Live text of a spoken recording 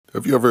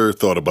Have you ever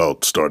thought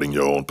about starting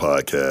your own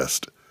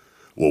podcast?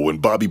 Well, when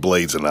Bobby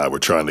Blades and I were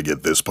trying to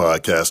get this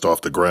podcast off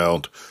the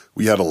ground,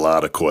 we had a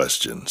lot of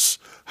questions.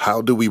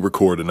 How do we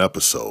record an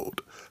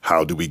episode?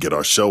 How do we get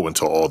our show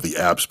into all the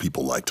apps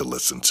people like to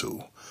listen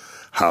to?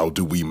 How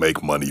do we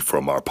make money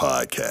from our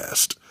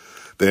podcast?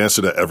 The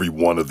answer to every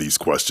one of these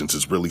questions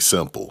is really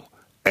simple.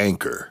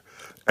 Anchor.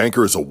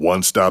 Anchor is a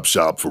one-stop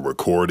shop for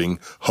recording,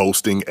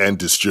 hosting, and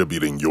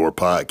distributing your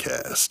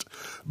podcast.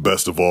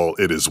 Best of all,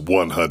 it is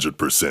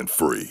 100%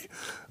 free.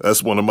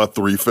 That's one of my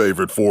 3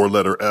 favorite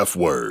 4-letter F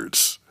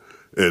words.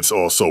 It's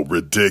also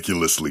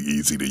ridiculously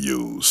easy to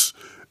use.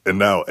 And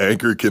now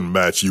Anchor can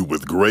match you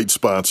with great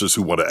sponsors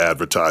who want to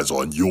advertise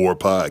on your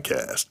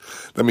podcast.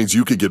 That means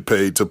you could get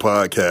paid to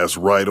podcast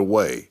right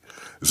away.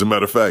 As a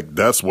matter of fact,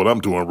 that's what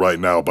I'm doing right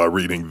now by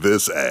reading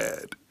this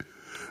ad.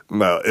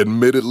 Now,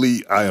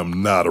 admittedly, I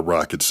am not a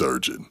rocket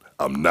surgeon.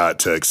 I'm not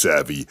tech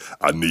savvy.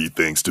 I need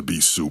things to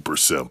be super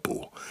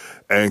simple.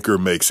 Anchor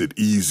makes it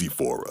easy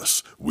for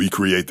us. We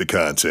create the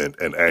content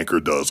and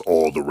Anchor does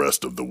all the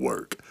rest of the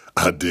work.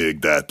 I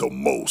dig that the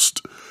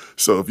most.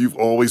 So if you've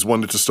always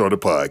wanted to start a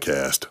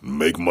podcast,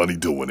 make money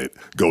doing it,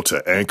 go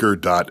to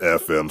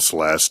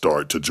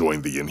anchor.fm/start to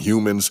join the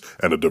iNhumans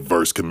and a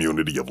diverse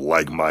community of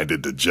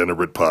like-minded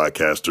degenerate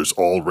podcasters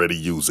already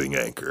using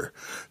Anchor.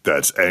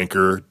 That's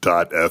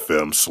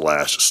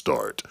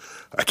anchor.fm/start.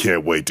 I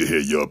can't wait to hear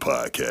your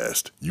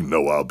podcast. You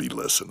know I'll be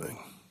listening.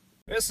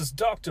 This is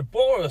Dr.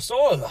 Boris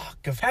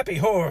Orlock of Happy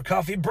Horror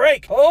Coffee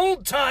Break,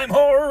 old-time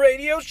horror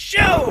radio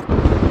show!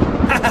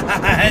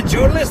 And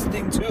you're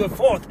listening to a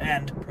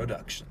fourth-hand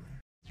production.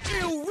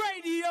 New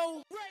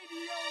radio!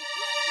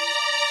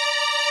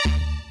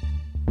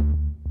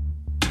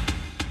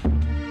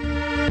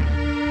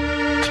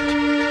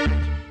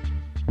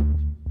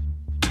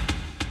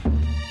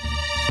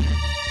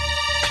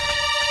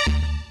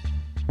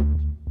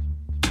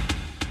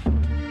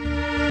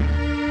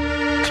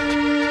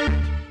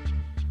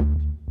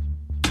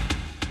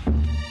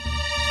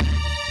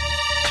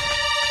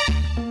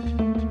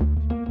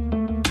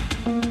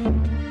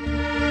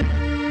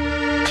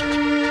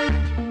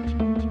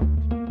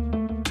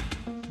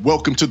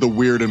 Welcome to the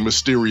weird and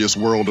mysterious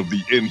world of the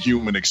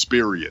iNhuman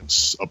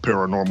eXperiEnce, a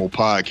paranormal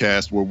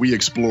podcast where we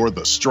explore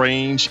the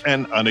strange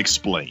and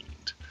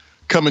unexplained.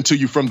 Coming to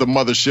you from the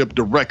mothership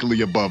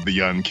directly above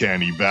the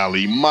uncanny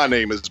valley, my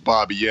name is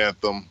Bobby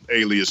Anthem,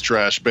 alias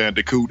Trash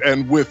Bandicoot,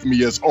 and with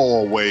me as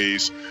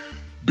always,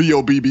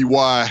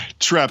 B-O-B-B-Y,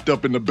 trapped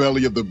up in the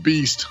belly of the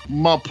beast,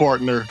 my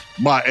partner,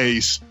 my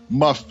ace,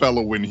 my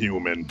fellow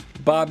inhuman.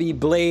 Bobby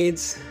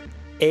Blades,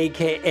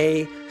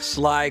 a.k.a.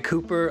 Sly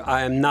Cooper.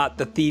 I am not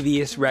the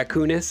thieviest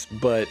raccoonist,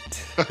 but,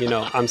 you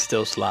know, I'm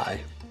still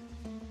Sly.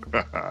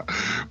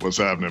 What's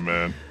happening,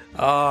 man?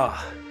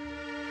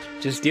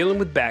 Just dealing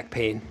with back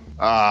pain.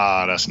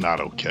 That's not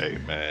okay,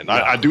 man. No.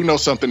 I do know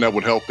something that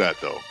would help that,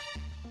 though.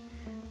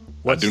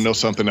 I do know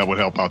something that would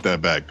help out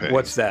that back pain.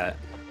 What's that?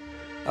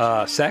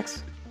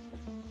 Sex?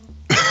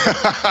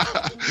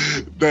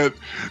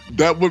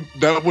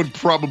 that would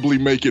probably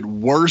make it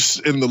worse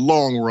in the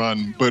long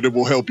run, but it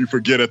will help you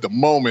forget at the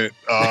moment.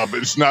 But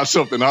it's not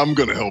something I'm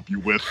going to help you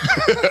with.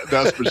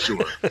 That's for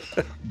sure.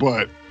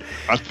 But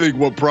I think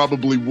what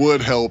probably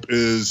would help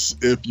is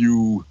if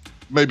you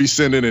maybe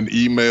send in an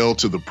email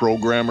to the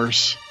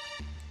programmers.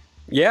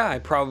 Yeah, I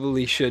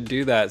probably should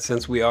do that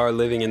since we are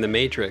living in the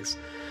Matrix.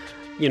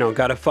 You know,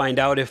 got to find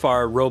out if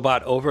our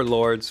robot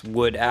overlords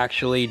would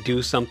actually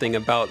do something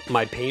about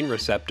my pain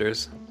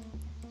receptors.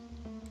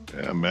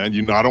 Yeah, man,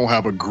 you know, I don't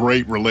have a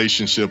great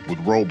relationship with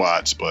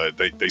robots, but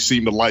they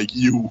seem to like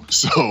you.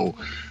 So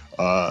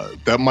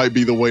that might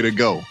be the way to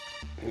go.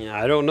 Yeah,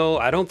 I don't know.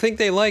 I don't think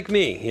they like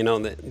me. You know,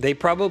 they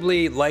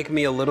probably like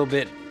me a little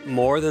bit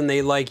more than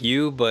they like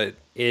you, but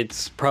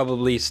it's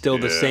probably still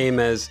the same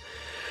as...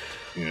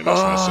 Yeah,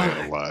 that's not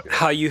saying a lot.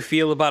 How you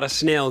feel about a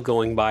snail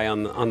going by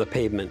on the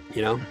pavement,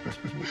 you know?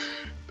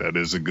 That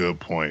is a good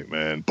point,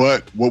 man.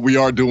 But what we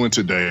are doing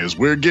today is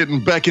we're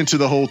getting back into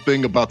the whole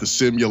thing about the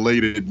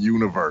simulated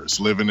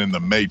universe, living in the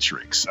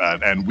Matrix.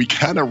 And we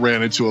kind of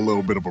ran into a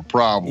little bit of a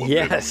problem.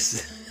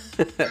 Yes.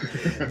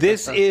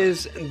 This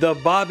is the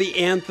Bobby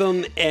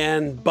Anthem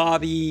and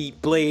Bobby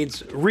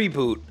Blades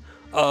reboot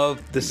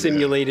of the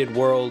simulated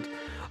world.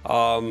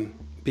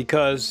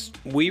 Because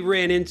we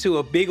ran into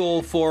a big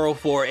old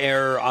 404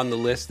 error on the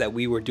list that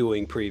we were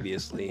doing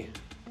previously.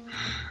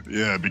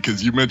 Yeah,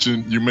 because you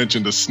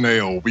mentioned a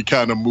snail. We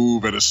kind of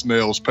move at a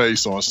snail's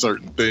pace on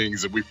certain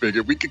things, and we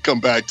figured we could come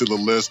back to the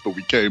list, but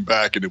we came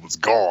back and it was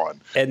gone.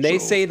 And they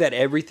say that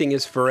everything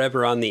is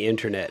forever on the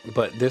internet,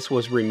 but this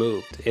was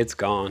removed. It's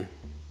gone.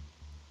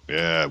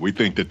 Yeah, we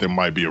think that there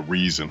might be a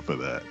reason for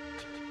that.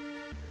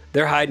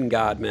 They're hiding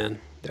God, man.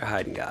 They're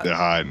hiding God. They're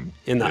hiding.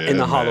 In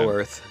the hollow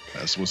earth.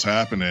 That's what's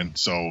happening.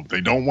 So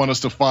they don't want us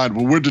to find,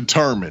 well, we're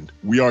determined.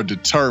 We are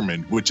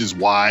determined, which is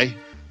why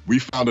we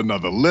found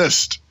another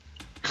list.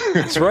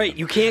 That's right.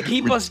 You can't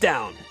keep us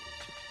down.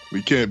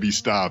 We can't be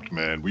stopped,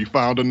 man. We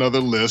found another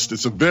list.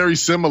 It's a very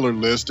similar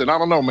list, and I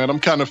don't know, man. I'm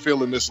kind of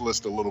feeling this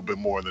list a little bit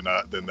more than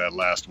that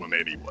last one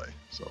anyway.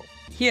 So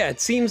yeah,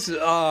 it seems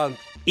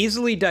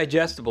easily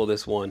digestible,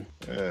 this one.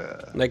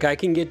 yeah, Like, I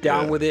can get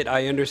down with it.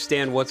 I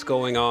understand what's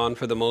going on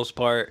for the most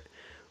part.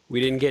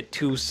 We didn't get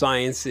too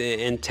science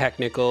and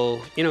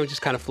technical, it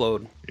just kind of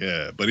flowed.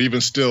 Yeah, but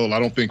even still, I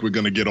don't think we're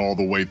going to get all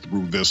the way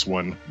through this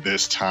one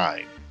this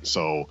time.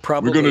 So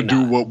Probably we're going to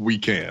do not. what we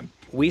can.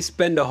 We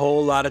spend a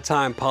whole lot of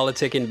time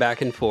politicking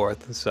back and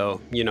forth, so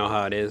you know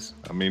how it is.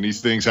 I mean, these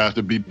things have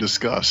to be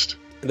discussed.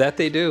 That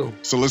they do.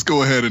 So let's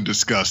go ahead and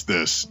discuss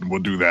this, and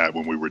we'll do that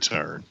when we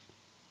return.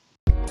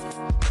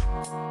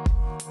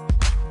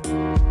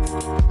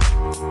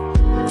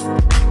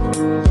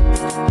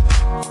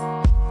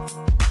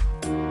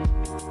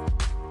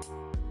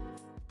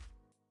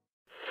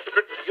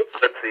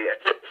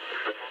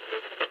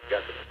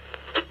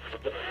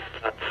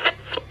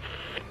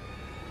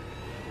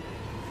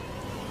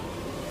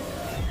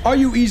 Are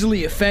you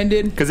easily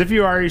offended? Because if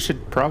you are, you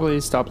should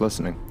probably stop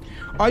listening.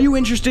 Are you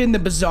interested in the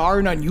bizarre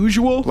and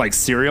unusual? Like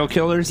serial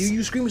killers?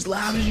 You scream as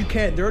loud as you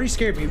can. They're already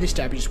scared of you. They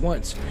stab you just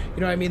once.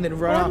 You know what I mean? Then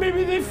run Or off.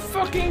 maybe they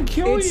fucking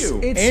kill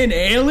you. And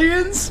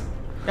aliens?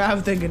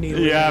 I'm thinking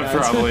aliens. Yeah, guys.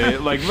 probably.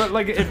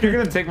 But if you're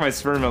gonna take my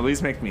sperm, at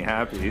least make me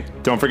happy.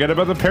 Don't forget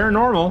about the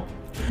paranormal.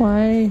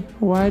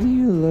 Why do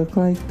you look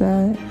like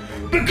that?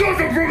 Because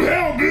I'm from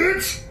hell,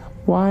 bitch!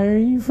 Why are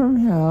you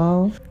from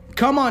hell?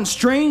 Come on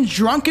strange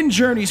drunken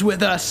journeys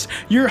with us.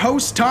 Your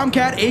host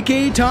Tomcat,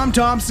 aka Tom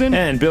Thompson,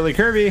 And Billy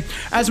Kirby.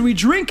 as we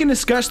drink and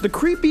discuss the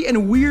creepy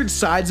and weird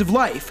sides of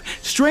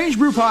life. Strange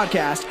Brew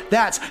Podcast.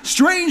 That's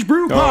Strange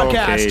Brew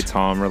Podcast. Okay,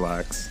 Tom,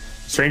 relax.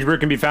 Strange Brew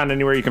can be found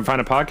anywhere you can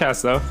find a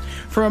podcast, though.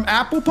 From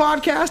Apple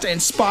Podcast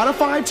and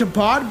Spotify to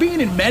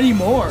Podbean and many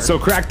more. So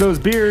crack those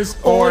beers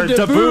or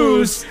the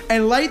booze,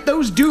 and light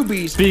those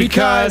doobies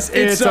because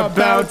it's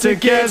about to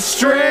get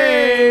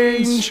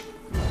strange.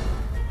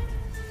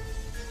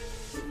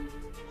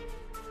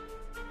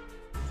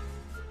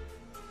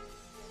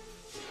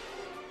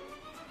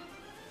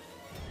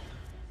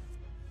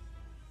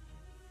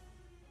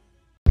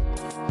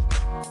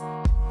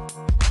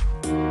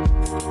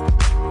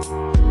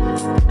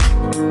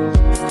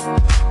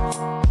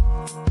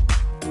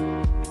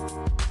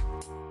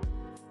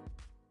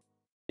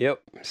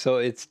 Yep. So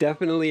it's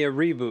definitely a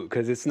reboot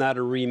because it's not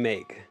a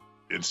remake.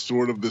 It's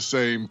sort of the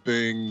same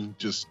thing,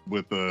 just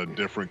with a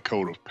different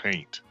coat of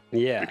paint.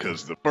 Yeah.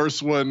 Because the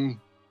first one,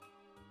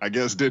 I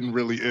guess, didn't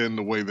really end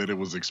the way that it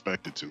was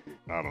expected to.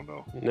 I don't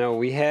know. No,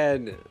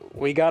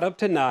 we got up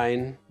to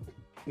 9.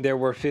 There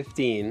were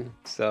 15.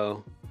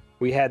 So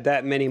we had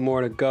that many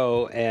more to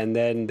go. And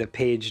then the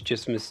page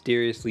just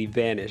mysteriously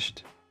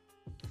vanished.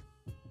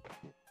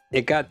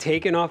 It got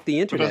taken off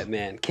the internet,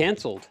 man.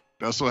 Canceled.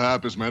 That's what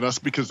happens, man. That's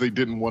because they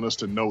didn't want us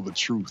to know the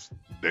truth.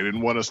 They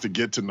didn't want us to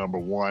get to number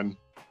 1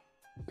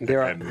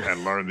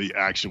 and learn the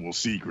actual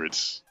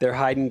secrets. They're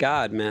hiding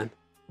God, man.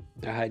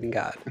 They're hiding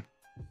God.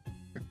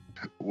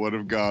 What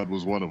if God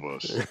was one of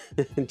us?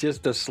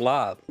 Just a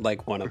slob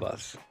like one of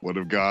us. What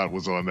if God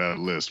was on that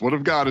list? What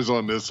if God is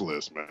on this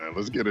list, man?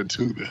 Let's get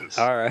into this.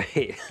 All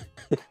right.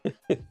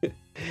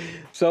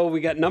 So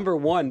we got number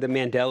 1, the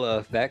Mandela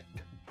effect.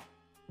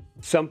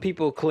 Some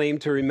people claim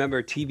to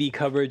remember TV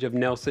coverage of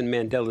Nelson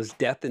Mandela's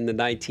death in the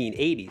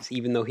 1980s,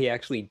 even though he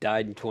actually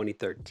died in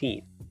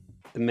 2013.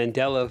 The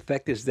Mandela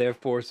effect is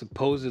therefore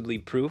supposedly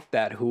proof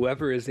that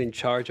whoever is in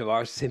charge of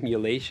our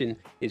simulation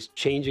is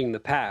changing the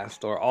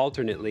past, or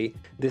alternately,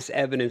 this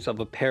evidence of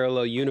a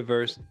parallel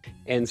universe,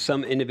 and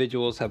some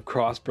individuals have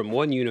crossed from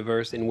one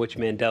universe in which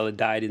Mandela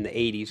died in the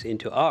 80s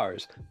into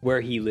ours,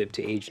 where he lived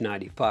to age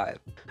 95.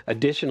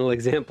 Additional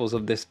examples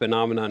of this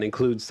phenomenon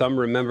include some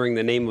remembering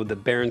the name of the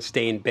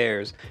Berenstain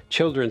Bears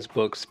children's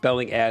book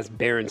spelling as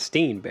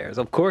Berenstein Bears.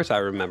 Of course I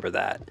remember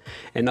that.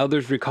 And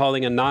others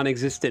recalling a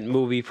non-existent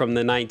movie from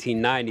the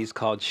 1990s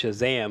called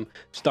Shazam,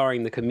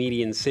 starring the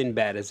comedian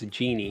Sinbad as a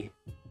genie.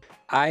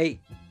 I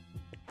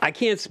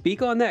can't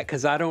speak on that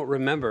because I don't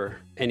remember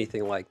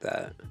anything like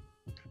that.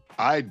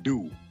 I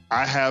do.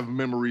 I have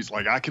memories,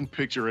 like I can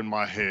picture in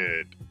my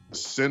head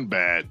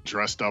Sinbad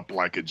dressed up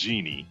like a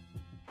genie.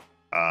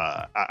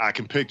 I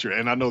can picture,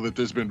 and I know that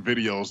there's been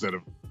videos that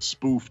have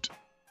spoofed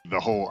the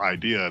whole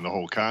idea and the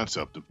whole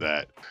concept of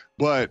that.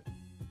 But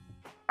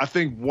I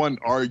think one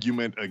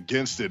argument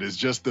against it is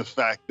just the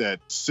fact that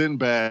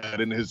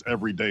Sinbad in his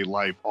everyday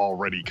life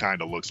already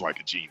kind of looks like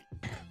a genie.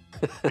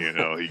 You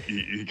know,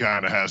 he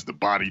kind of has the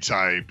body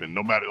type, and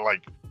no matter,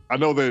 like, I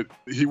know that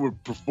he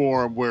would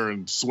perform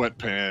wearing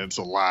sweatpants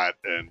a lot,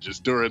 and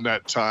just during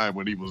that time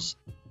when he was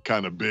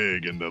kind of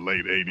big in the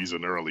late 80s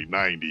and early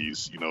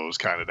 90s, you know, it was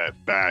kind of that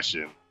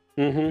fashion,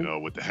 you know,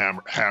 with the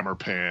hammer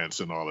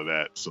pants and all of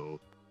that. So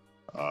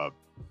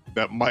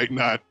that might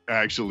not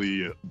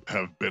actually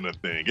have been a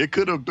thing. It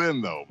could have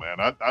been, though,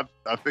 man.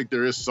 I think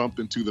there is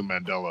something to the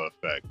Mandela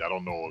effect. I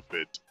don't know if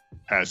it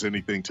has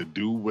anything to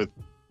do with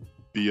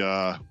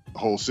the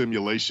whole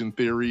simulation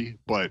theory,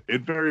 but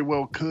it very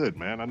well could,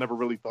 man. I never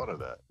really thought of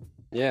that.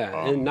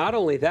 Yeah, and not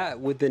only that,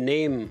 with the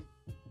name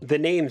the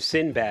name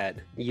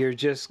Sinbad, you're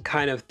just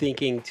kind of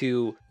thinking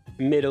to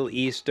Middle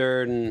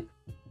Eastern,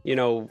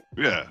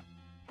 Yeah,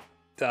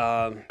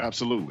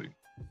 absolutely.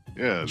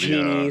 Yeah,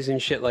 genies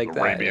and shit like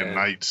that. Arabian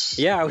Nights.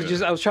 Yeah,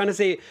 I was trying to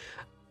say,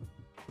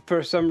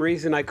 for some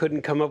reason I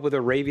couldn't come up with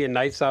Arabian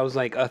Nights, so I was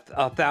like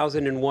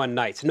 1,001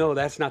 Nights. No,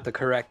 that's not the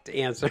correct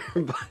answer.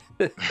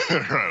 But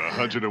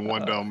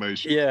 101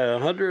 Dalmatians. Yeah,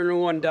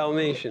 101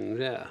 Dalmatians,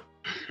 yeah.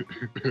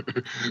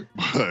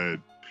 But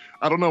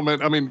I don't know,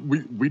 man. I mean,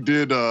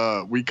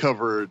 we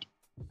covered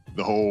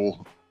the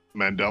whole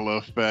Mandela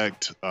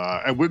effect,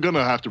 and we're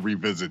gonna have to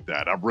revisit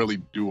that. I really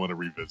do want to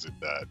revisit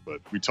that,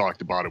 but we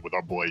talked about it with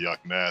our boy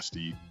Yuck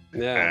Nasty.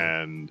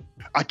 Yeah. And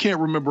I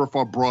can't remember if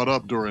I brought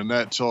up during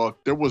that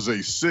talk, there was a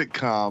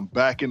sitcom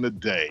back in the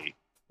day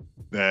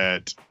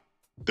that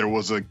there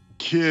was a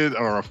kid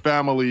or a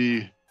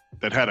family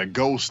that had a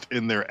ghost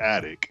in their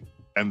attic,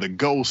 and the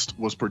ghost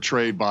was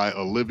portrayed by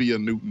Olivia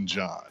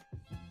Newton-John.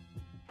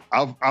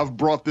 I've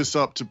brought this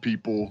up to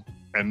people,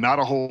 and not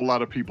a whole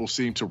lot of people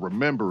seem to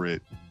remember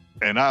it.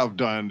 And I've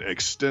done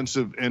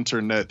extensive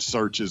internet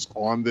searches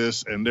on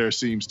this, and there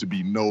seems to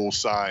be no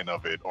sign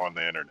of it on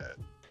the internet.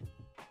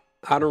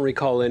 I don't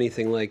recall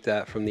anything like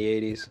that from the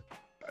 80s.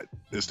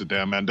 It's the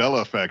damn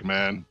Mandela effect,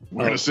 man.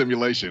 We're in a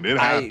simulation. It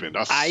happened.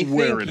 I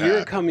swear think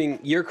it happened.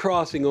 You're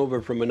crossing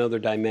over from another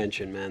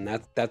dimension,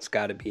 man. That's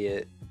got to be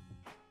it.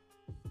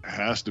 It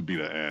has to be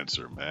the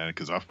answer, man,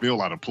 because I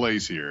feel out of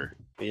place here.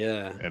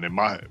 Yeah. And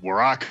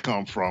where I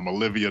come from,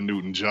 Olivia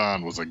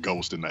Newton-John was a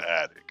ghost in the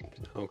attic.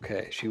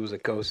 Okay, she was a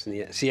ghost in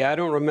the attic. See, I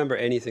don't remember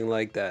anything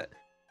like that.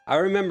 I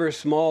remember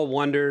Small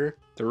Wonder,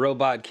 the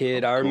Robot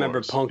Kid. I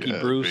remember Punky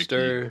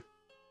Brewster. Vicky.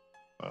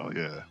 Oh,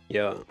 yeah.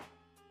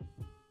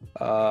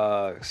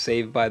 Yeah.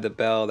 Saved by the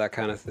Bell, that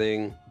kind of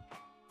thing.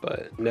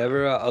 But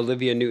never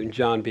Olivia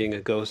Newton-John being a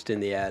ghost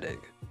in the attic.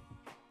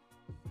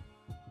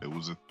 It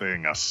was a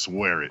thing. I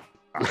swear it.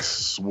 I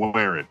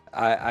swear it.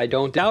 I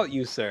don't doubt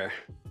you, sir.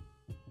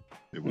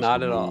 It was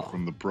not at all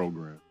from the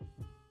program.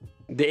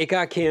 It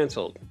got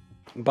canceled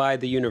by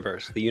the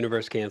universe. The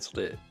universe canceled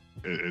it.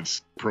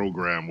 Its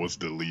program was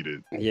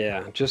deleted.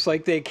 Yeah, just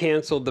like they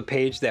canceled the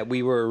page that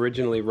we were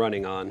originally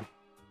running on.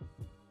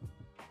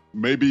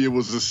 Maybe it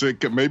was a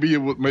sick. Maybe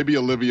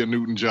Olivia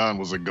Newton-John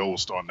was a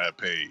ghost on that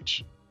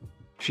page.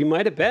 She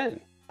might have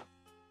been.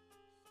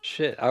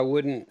 Shit, I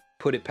wouldn't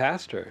put it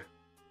past her.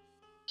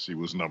 She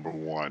was number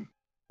one.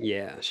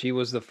 Yeah, she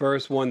was the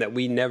first one that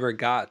we never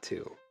got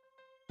to.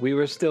 We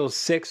were still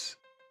six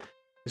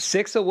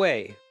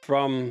away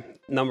from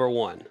number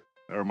one.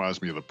 That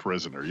reminds me of The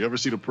Prisoner. You ever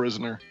see The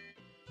Prisoner?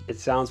 It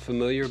sounds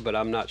familiar, but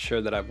I'm not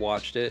sure that I've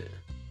watched it.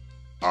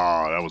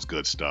 Oh, that was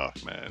good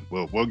stuff, man.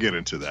 We'll get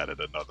into that at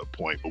another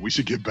point, but we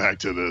should get back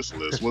to this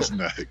list. What's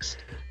next?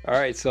 All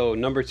right, so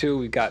number 2,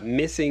 we've got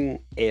missing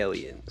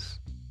aliens.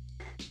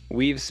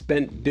 We've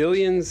spent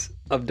billions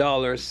of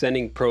dollars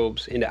sending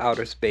probes into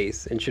outer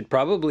space and should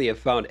probably have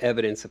found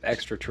evidence of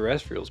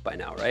extraterrestrials by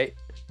now, right?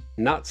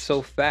 Not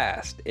so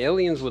fast.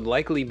 Aliens would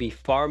likely be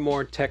far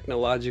more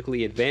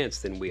technologically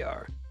advanced than we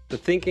are. The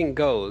thinking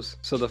goes,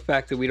 so the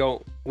fact that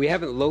we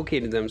haven't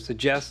located them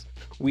suggests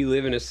we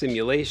live in a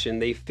simulation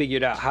they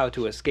figured out how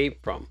to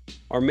escape from.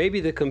 Or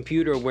maybe the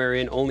computer we're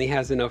in only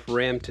has enough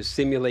RAM to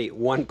simulate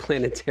one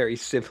planetary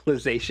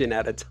civilization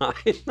at a time.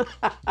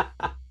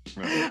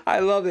 I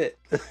love it.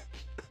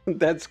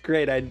 That's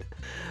great.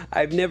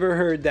 I've never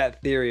heard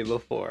that theory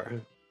before.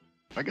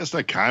 I guess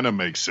that kind of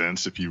makes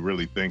sense if you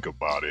really think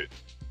about it.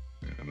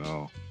 You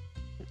know,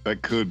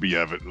 that could be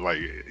evident.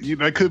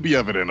 That could be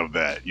evident of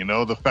that. You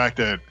know, the fact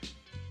that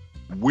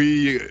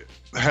we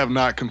have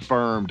not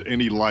confirmed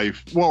any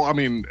life. Well, I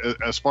mean,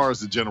 as far as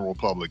the general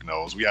public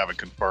knows, we haven't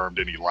confirmed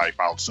any life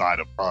outside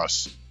of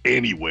us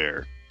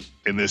anywhere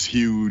in this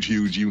huge,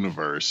 huge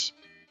universe.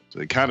 So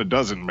it kind of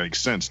doesn't make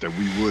sense that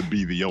we would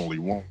be the only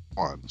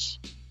ones.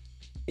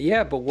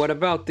 Yeah, but what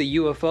about the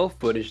UFO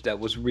footage that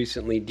was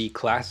recently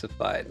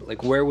declassified?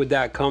 Like, where would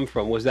that come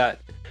from? Was that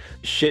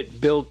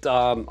shit built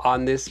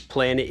on this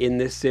planet in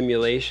this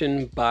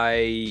simulation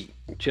by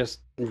just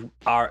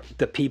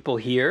the people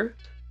here?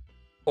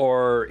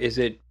 Or is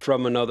it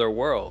from another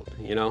world,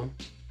 you know?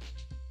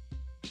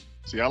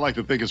 See, I like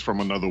to think it's from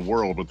another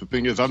world, but the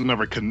thing is, I've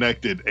never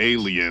connected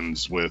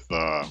aliens with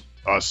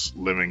us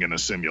living in a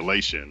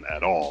simulation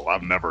at all.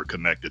 I've never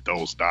connected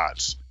those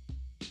dots.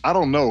 I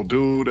don't know,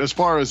 dude. As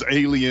far as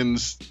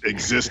aliens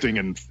existing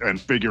and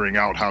figuring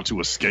out how to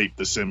escape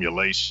the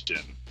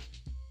simulation,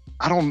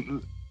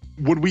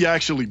 would we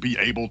actually be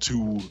able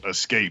to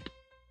escape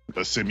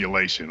a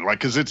simulation?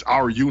 Like, cause it's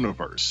our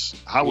universe.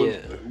 How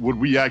would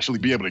we actually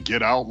be able to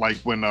get out? Like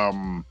when,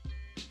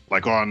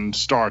 like on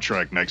Star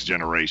Trek Next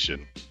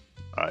Generation,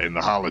 in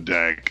the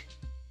holodeck,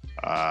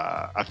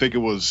 I think it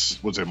was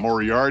it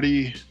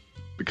Moriarty?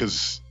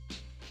 Because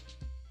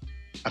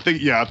I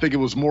think it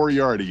was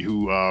Moriarty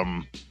who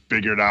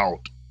figured out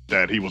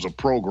that he was a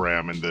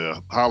program in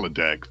the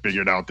holodeck,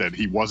 figured out that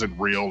he wasn't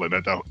real and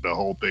that the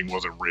whole thing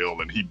wasn't real,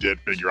 and he did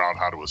figure out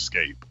how to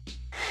escape.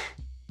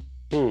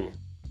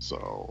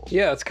 So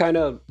yeah, it's kind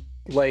of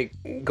like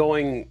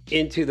going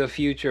into the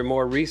future,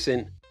 more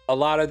recent. a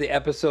lot of the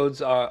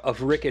episodes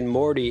of Rick and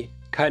Morty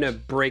kind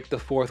of break the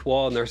fourth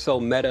wall, and they're so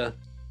meta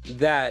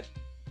that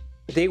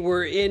they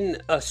were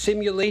in a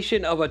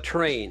simulation of a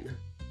train,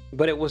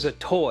 but it was a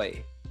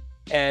toy.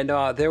 And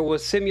there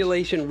was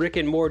simulation Rick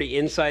and Morty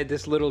inside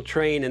this little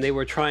train, and they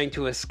were trying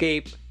to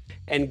escape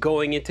and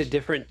going into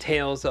different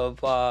tales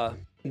of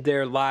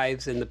their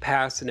lives in the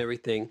past and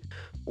everything.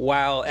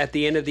 While at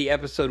the end of the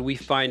episode, we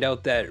find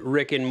out that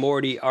Rick and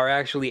Morty are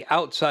actually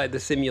outside the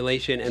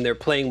simulation and they're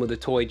playing with a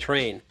toy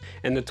train.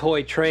 And the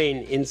toy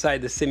train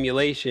inside the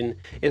simulation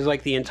is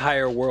like the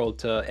entire world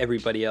to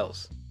everybody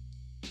else.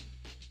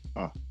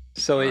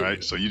 So all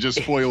right, so you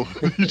just spoiled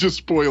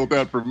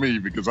that for me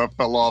because I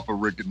fell off of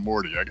Rick and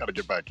Morty. I got to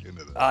get back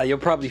into that. You'll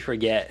probably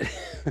forget.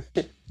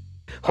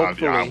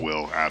 Hopefully. I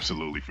will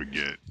absolutely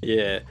forget.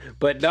 Yeah,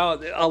 but no,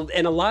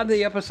 and a lot of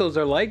the episodes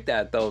are like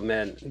that though,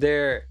 man.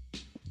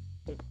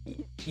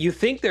 You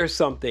think there's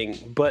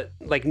something, but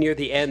like near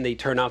the end, they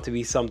turn out to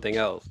be something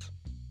else.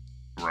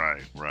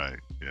 Right.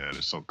 Yeah,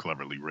 they're so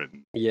cleverly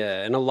written.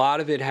 Yeah, and a lot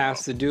of it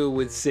has to do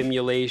with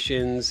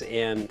simulations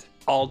and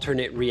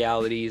alternate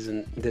realities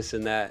and this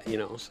and that,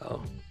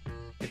 so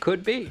it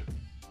could be.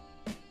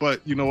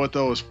 But you know what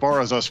though, as far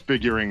as us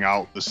figuring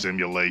out the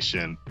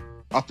simulation,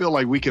 I feel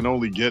like we can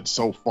only get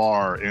so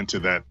far into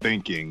that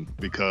thinking,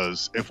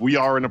 because if we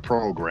are in a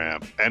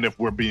program and if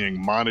we're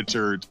being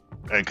monitored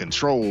and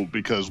controlled,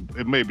 because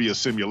it may be a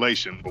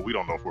simulation, but we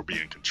don't know if we're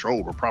being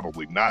controlled. We're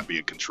probably not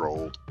being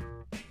controlled.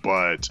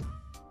 But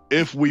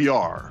if we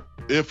are,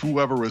 if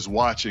whoever is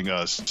watching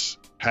us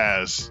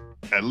has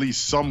at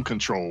least some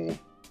control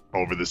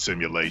over the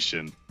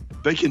simulation,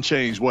 they can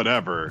change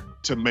whatever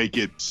to make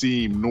it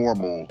seem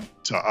normal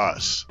to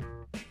us.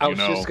 I was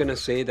just going to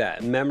say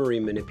that. Memory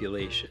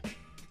manipulation.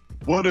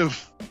 What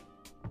if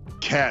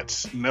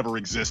cats never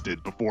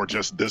existed before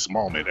just this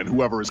moment, and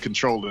whoever is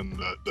controlling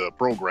the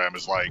program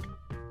is like,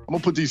 I'm going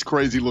to put these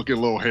crazy looking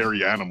little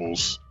hairy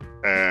animals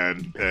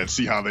and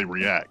see how they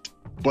react.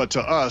 But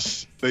to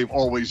us, they've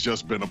always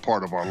just been a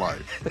part of our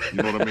life.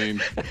 You know what I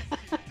mean?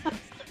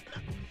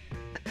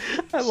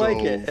 I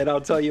like it, and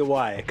I'll tell you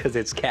why. Because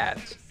it's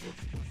cats.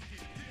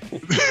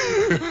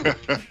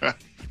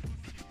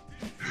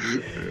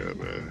 Yeah,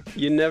 man.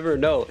 You never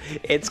know.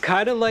 It's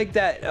kind of like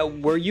that.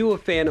 Were you a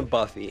fan of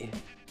Buffy?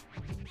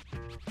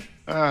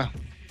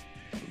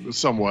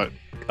 Somewhat.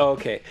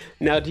 Okay.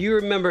 Now, do you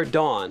remember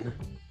Dawn,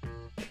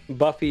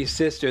 Buffy's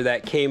sister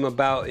that came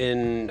about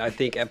in, I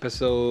think,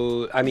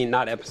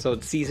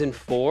 season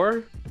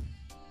 4,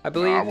 I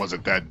believe? I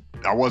wasn't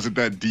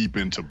that deep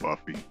into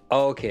Buffy.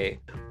 Okay.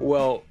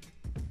 Well,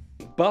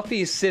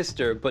 Buffy's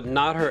sister, but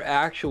not her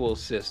actual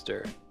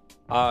sister.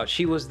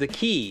 She was the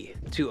key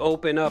to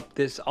open up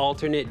this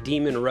alternate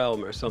demon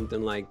realm or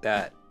something like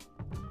that.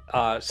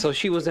 So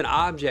she was an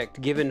object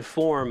given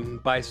form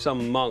by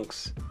some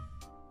monks,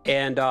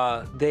 and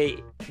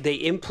they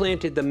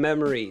implanted the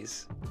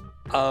memories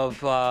of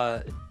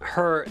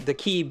her, the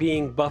key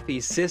being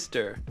Buffy's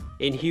sister,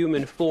 in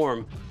human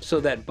form, so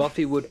that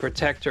Buffy would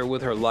protect her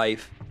with her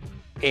life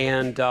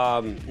and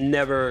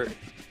never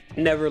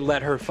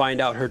let her find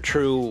out her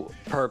true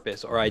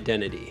purpose or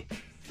identity.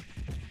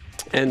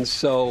 And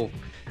so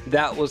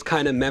that was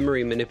kind of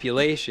memory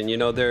manipulation.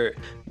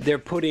 They're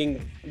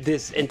putting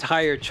this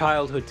entire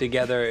childhood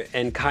together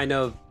and kind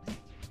of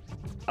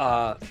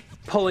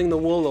pulling the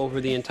wool over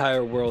the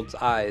entire world's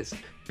eyes,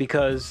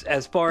 because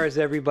as far as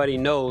everybody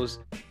knows,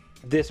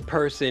 this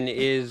person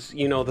is,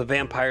 the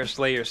Vampire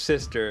Slayer's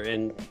sister,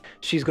 and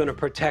she's going to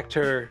protect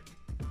her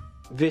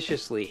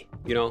viciously,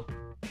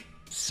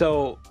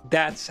 So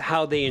that's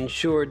how they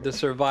ensured the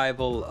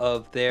survival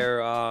of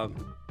their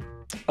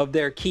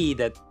key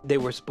that they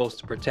were supposed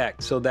to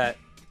protect, so that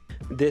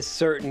this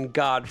certain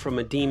god from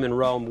a demon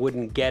realm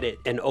wouldn't get it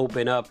and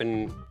open up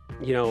and,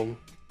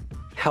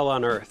 hell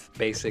on earth,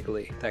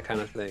 basically, that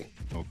kind of thing.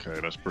 Okay,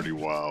 that's pretty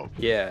wild.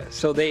 Yeah,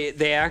 so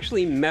they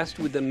actually messed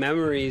with the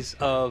memories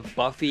of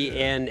Buffy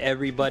and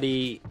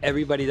everybody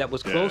that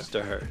was close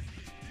to her.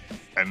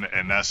 And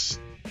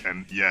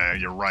yeah,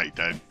 you're right.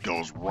 That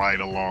goes right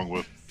along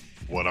with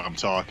what I'm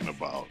talking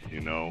about,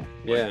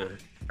 Yeah.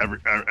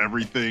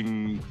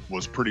 Everything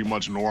was pretty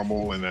much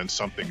normal, and then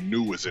something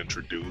new is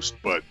introduced,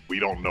 but we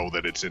don't know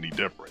that it's any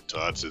different. To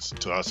us,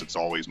 it's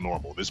always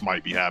normal. This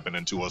might be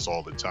happening to us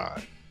all the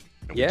time,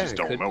 and we just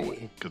don't know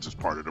it because it's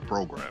part of the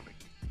programming.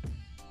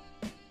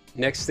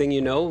 Next thing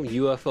you know,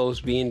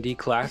 UFOs being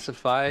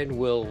declassified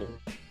will,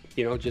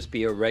 just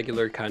be a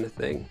regular kind of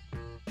thing.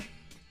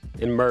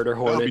 And murder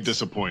hornets. That'll be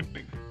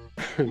disappointing.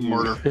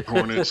 Murder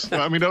hornets.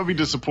 I mean, that would be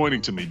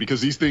disappointing to me, because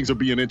these things are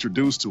being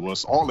introduced to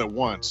us all at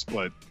once.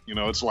 But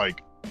it's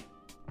like,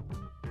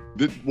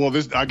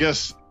 I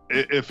guess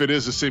if it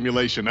is a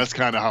simulation, that's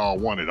kind of how I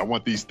want it. I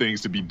want these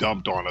things to be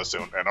dumped on us,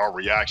 and our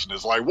reaction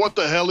is like, what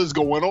the hell is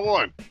going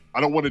on?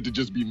 I don't want it to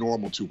just be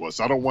normal to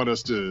us. I don't want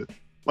us to,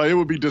 it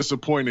would be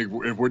disappointing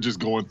if we're just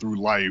going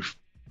through life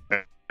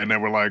and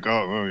then we're like,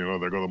 oh,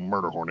 there go the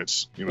murder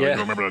hornets. You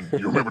remember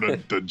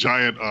the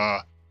giant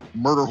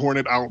murder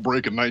hornet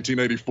outbreak in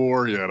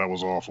 1984. Yeah, that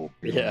was awful.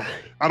 Yeah.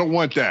 I don't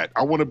want that.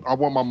 I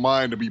want my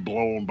mind to be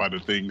blown by the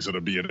things that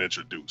are being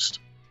introduced.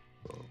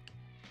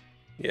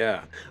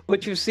 Yeah.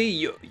 But you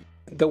see,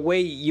 the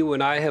way you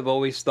and I have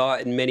always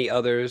thought, and many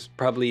others,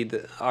 probably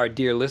our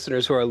dear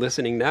listeners who are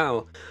listening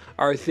now,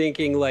 are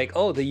thinking like,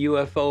 oh, the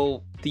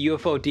UFO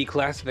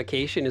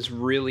declassification is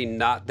really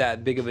not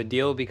that big of a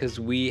deal because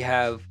we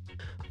have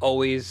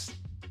always,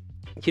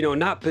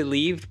 not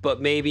believed,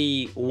 but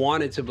maybe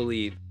wanted to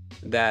believe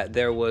that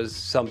there was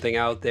something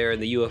out there,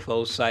 and the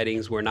UFO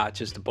sightings were not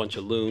just a bunch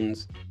of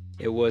loons.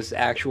 It was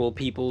actual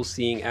people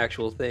seeing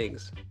actual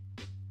things.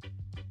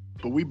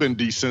 But we've been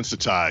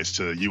desensitized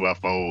to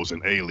UFOs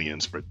and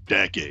aliens for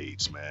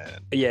decades, man.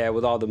 Yeah,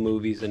 with all the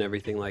movies and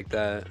everything like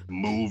that.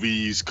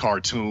 Movies,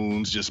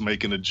 cartoons, just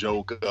making a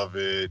joke of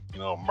it,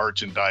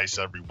 merchandise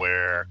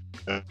everywhere,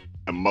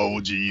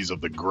 emojis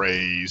of the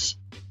grays,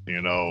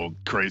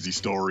 crazy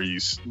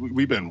stories.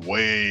 We've been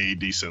way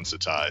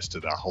desensitized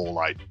to the whole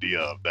idea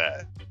of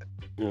that.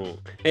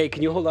 Hey,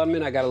 can you hold on a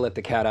minute? I gotta let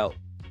the cat out.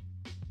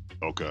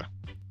 Okay.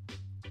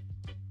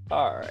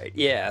 All right.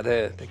 Yeah,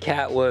 the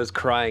cat was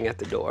crying at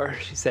the door.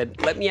 She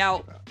said, "Let me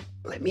out.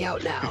 Let me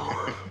out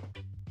now."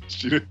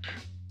 She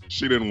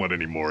didn't want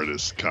any more of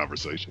this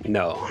conversation.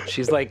 No.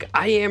 She's like,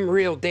 "I am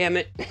real, damn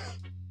it."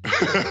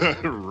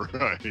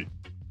 Right.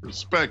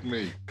 Respect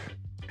me.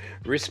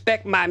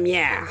 Respect my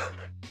meow.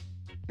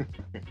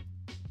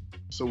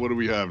 So what do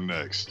we have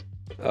next?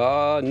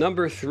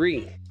 Number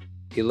 3.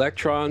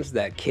 Electrons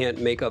that can't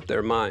make up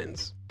their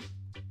minds.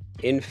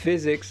 In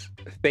physics,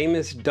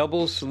 famous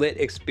double-slit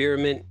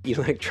experiment,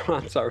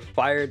 electrons are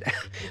fired.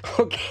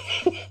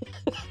 Okay.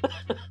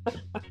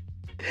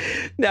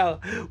 Now,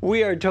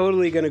 we are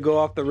totally going to go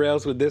off the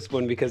rails with this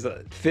one because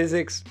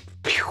physics,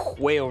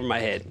 way over my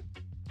head.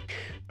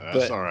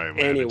 That's all right,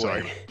 man.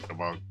 Anyway,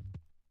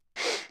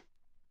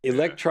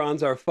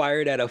 electrons are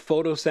fired at a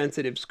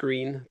photosensitive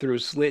screen through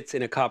slits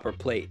in a copper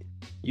plate,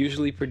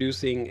 usually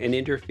producing an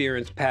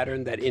interference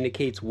pattern that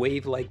indicates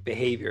wave-like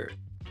behavior.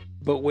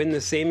 But when the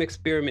same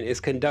experiment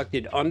is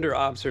conducted under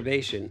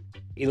observation,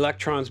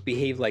 electrons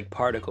behave like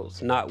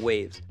particles, not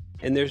waves,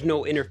 and there's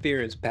no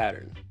interference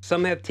pattern.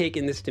 Some have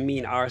taken this to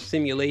mean our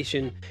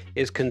simulation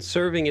is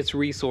conserving its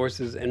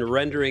resources and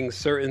rendering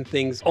certain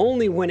things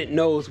only when it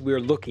knows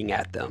we're looking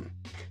at them.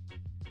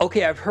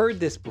 Okay, I've heard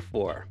this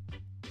before.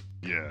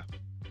 Yeah.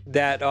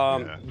 That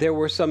there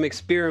were some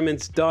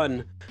experiments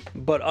done,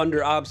 but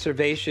under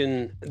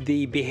observation,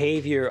 the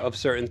behavior of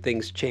certain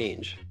things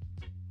change.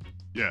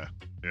 Yeah.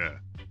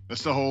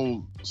 That's the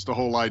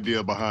whole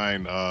idea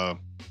behind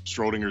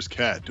Schrodinger's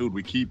cat, dude.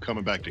 We keep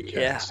coming back to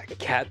cats. Yeah,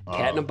 cat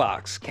in a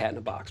box,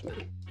 man.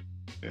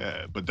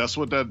 Yeah, but that's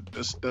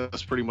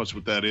that's pretty much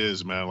what that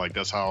is, man. Like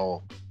that's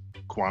how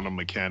quantum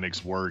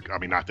mechanics work. I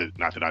mean, not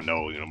that I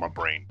know, my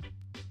brain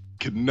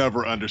could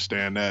never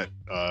understand that.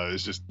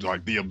 It's just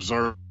like the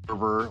observer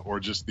or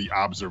just the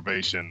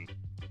observation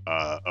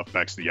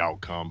affects the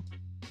outcome,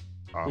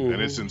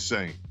 and it's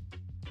insane.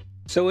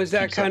 So is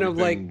that kind of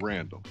like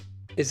random?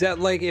 Is that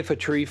like if a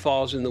tree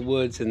falls in the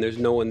woods and there's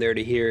no one there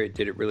to hear it,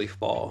 did it really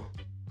fall?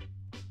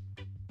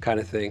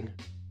 Kind of thing.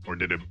 Or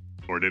did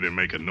it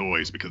make a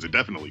noise? Because it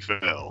definitely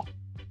fell.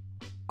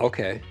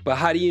 Okay. But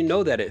how do you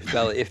know that it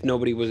fell if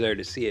nobody was there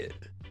to see it?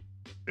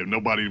 If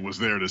nobody was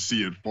there to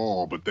see it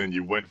fall, but then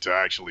you went to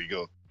actually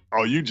go,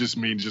 oh, you just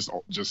mean just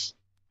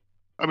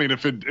I mean,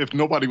 if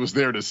nobody was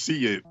there to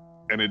see it,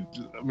 and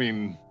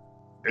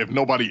if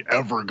nobody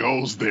ever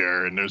goes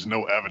there and there's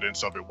no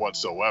evidence of it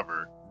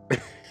whatsoever,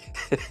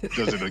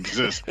 does it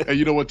exist? And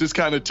you know what? This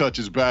kind of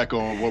touches back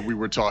on what we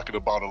were talking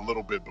about a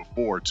little bit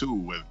before too.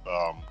 With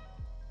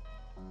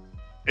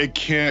it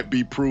can't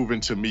be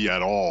proven to me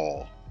at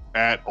all,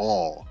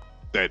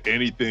 that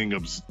anything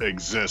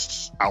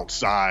exists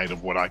outside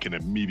of what I can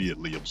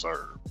immediately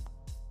observe.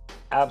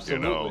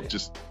 Absolutely.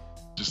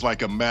 Just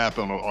like a map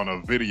on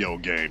a video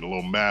game, a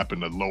little map in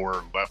the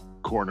lower left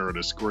corner of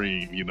the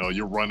screen.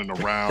 You're running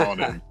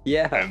around and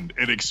yeah, and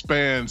it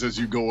expands as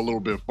you go a little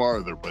bit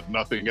farther, but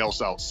nothing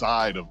else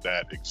outside of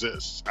that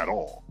exists at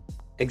all.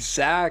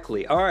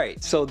 Exactly. All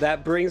right. So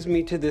that brings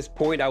me to this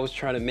point I was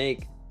trying to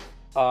make,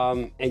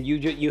 and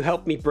you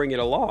helped me bring it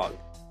along.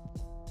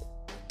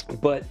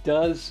 But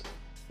does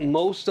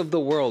most of the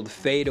world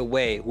fade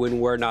away when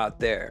we're not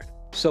there?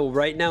 So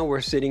right now we're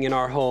sitting in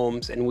our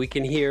homes and we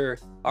can hear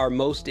our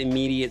most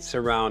immediate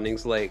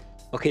surroundings, like,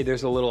 okay,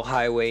 there's a little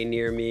highway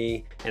near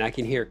me and I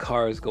can hear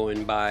cars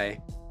going by.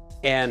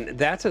 And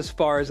that's as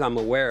far as I'm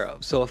aware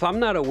of. So if I'm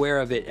not aware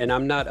of it and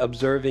I'm not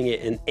observing it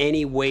in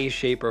any way,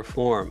 shape, or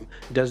form,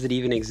 does it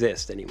even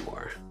exist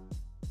anymore?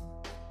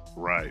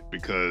 Right,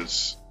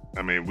 because,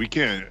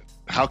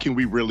 how can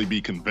we really be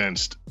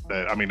convinced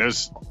that,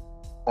 there's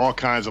all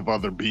kinds of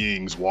other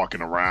beings walking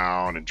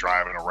around and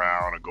driving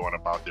around and going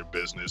about their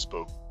business,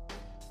 but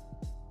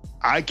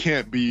I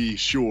can't be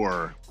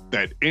sure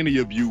that any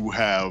of you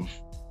have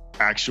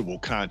actual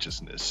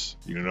consciousness,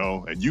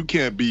 and you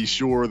can't be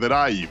sure that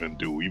I even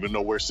do, even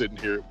though we're sitting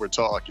here, we're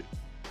talking,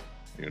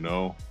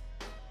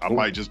 I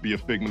might just be a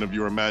figment of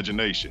your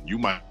imagination. You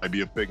might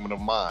be a figment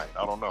of mine.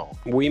 I don't know.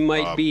 We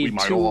might be we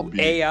might all two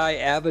be AI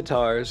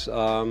avatars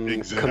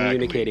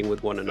communicating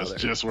with one another.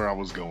 That's just where I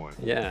was going.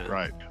 Yeah.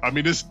 Right. I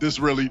mean, this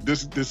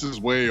is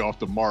way off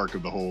the mark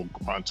of the whole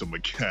quantum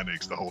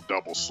mechanics, the whole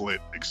double slit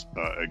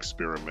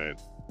experiment.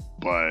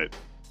 But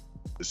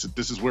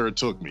this is where it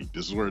took me.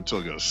 This is where it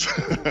took us.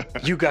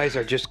 You guys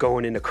are just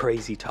going into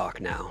crazy talk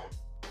now.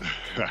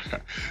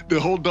 The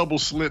whole double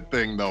slit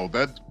thing, though,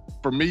 that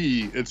for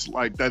me, it's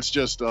like that's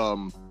just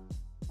on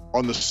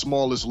the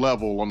smallest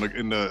level, on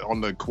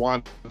the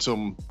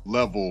quantum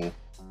level,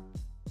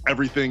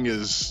 everything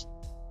is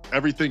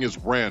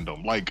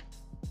random. Like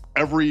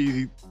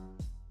everything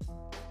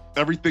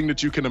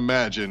that you can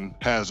imagine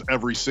has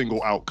every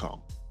single outcome,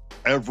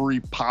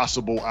 every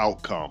possible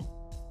outcome,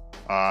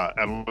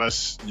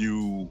 unless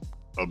you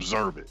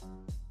observe it.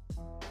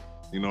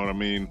 You know what I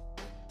mean?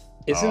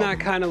 Isn't that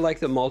kind of like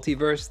the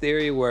multiverse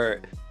theory,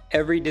 where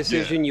every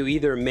decision you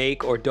either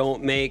make or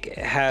don't make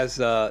has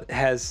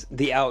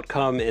the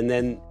outcome, and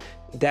then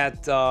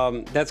that's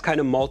kind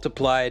of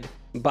multiplied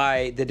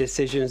by the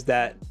decisions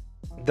that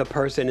the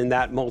person in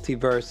that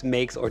multiverse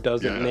makes or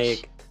doesn't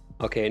make.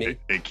 Okay, and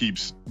it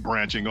keeps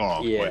branching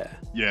off. Yeah. But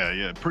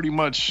yeah, pretty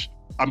much.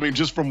 I mean,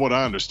 just from what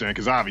I understand,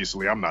 because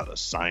obviously I'm not a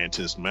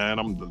scientist, man.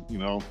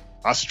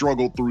 I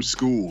struggled through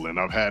school and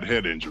I've had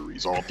head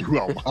injuries all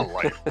throughout my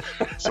life.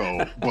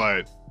 So,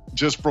 but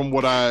just from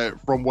what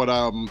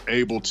I'm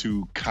able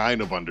to kind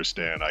of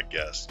understand, I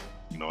guess,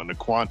 on the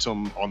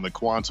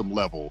quantum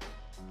level,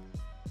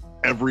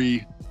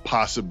 every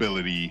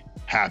possibility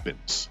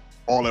happens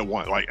all at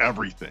once, like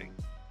everything.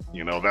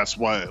 That's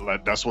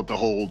what the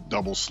whole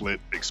double slit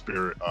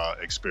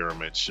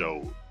experiment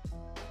showed.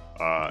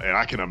 And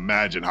I can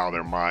imagine how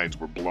their minds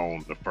were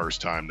blown the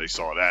first time they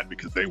saw that,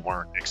 because they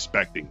weren't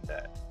expecting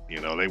that.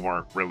 They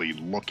weren't really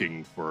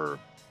looking for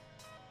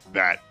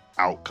that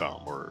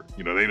outcome, or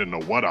they didn't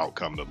know what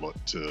outcome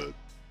to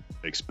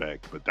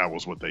expect, but that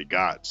was what they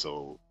got.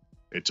 So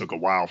it took a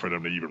while for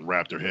them to even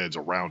wrap their heads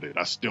around it.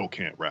 I still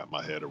can't wrap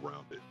my head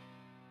around it.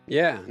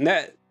 Yeah, and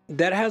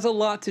that has a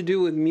lot to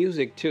do with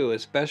music too.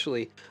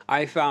 Especially,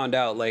 I found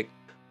out, like,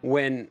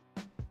 when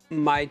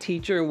my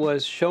teacher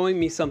was showing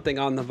me something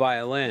on the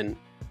violin,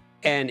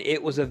 and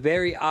it was a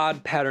very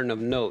odd pattern of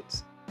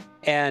notes,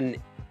 and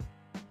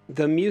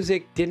the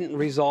music didn't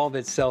resolve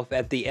itself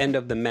at the end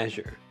of the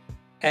measure.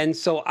 And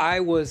so I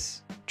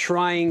was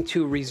trying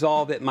to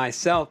resolve it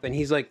myself, and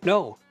he's like,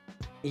 no,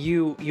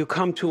 you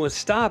come to a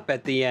stop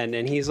at the end.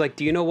 And he's like,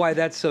 do you know why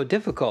that's so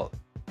difficult?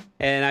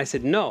 And I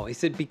said, no. He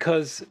said,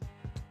 because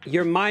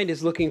your mind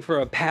is looking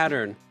for a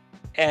pattern,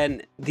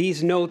 and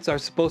these notes are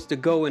supposed to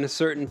go in a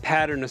certain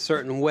pattern, a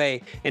certain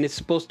way, and it's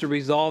supposed to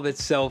resolve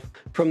itself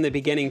from the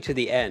beginning to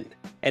the end,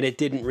 and it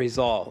didn't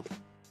resolve.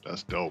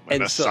 That's dope, man.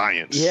 That's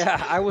science.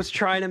 Yeah, I was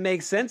trying to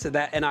make sense of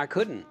that, and I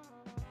couldn't.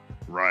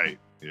 Right,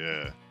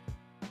 yeah.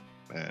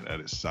 Man, that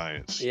is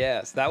science.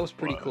 Yes, that was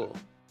pretty cool.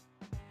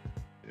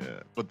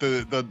 Yeah, but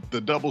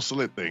the double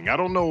slit thing, I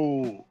don't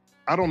know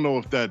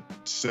if that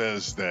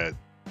says that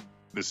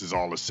this is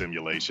all a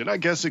simulation. I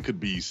guess it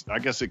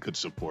could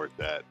support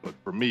that, but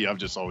for me, I've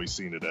just always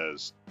seen it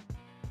as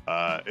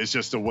it's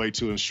just a way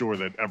to ensure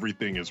that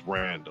everything is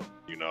random,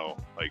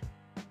 like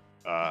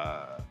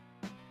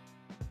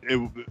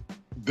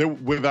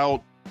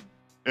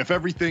if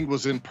everything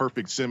was in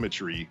perfect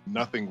symmetry,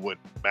 nothing would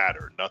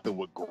matter, nothing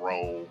would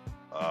grow.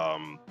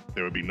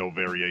 There would be no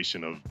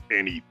variation of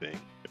anything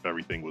if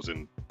everything was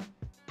in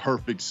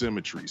perfect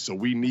symmetry. So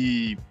we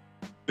need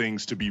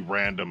things to be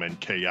random and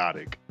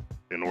chaotic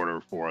in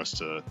order for us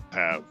to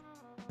have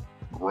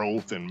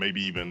growth and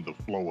maybe even the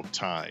flow of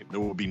time. There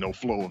will be no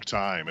flow of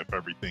time if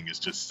everything is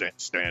just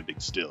standing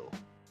still.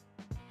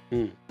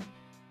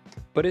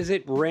 But is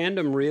it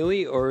random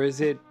really, or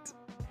is it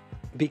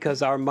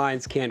because our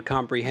minds can't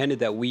comprehend it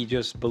that we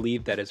just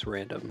believe that it's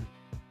random?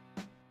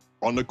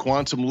 On the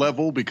quantum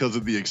level, because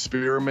of the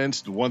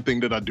experiments, the one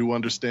thing that I do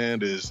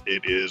understand is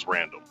it is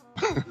random.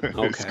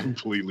 It's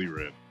completely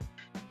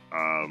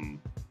random.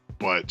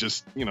 But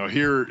just,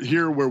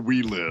 here where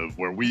we live,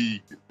 where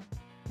we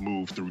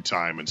move through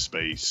time and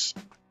space,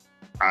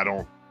 I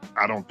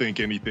don't think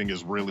anything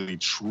is really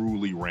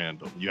truly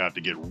random. You have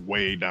to get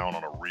way down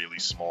on a really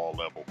small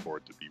level for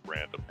it to be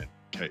random and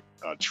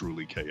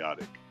truly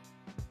chaotic.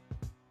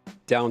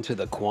 Down to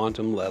the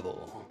quantum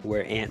level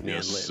where Ant-Man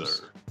lives.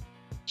 Sir.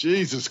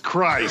 Jesus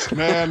Christ,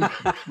 man.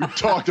 We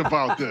talked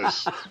about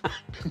this.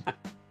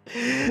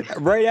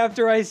 Right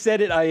after I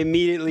said it, I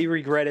immediately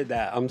regretted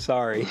that. I'm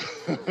sorry.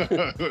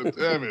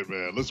 Damn it,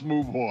 man. Let's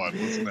move on.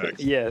 What's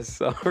next?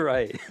 Yes, all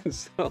right.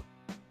 So,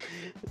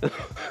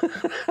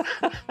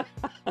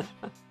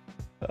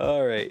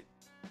 all right.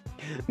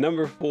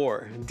 Number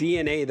 4,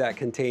 DNA that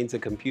contains a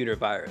computer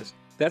virus.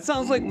 That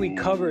sounds like we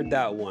covered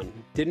that one.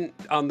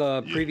 On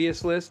the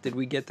previous list, did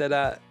we get that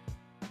at?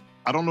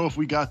 I don't know if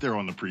we got there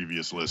on the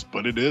previous list,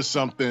 but it is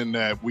something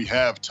that we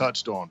have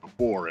touched on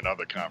before in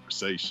other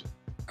conversations.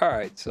 All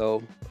right,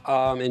 so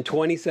in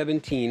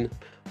 2017,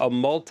 a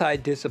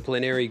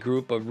multidisciplinary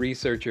group of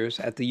researchers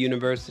at the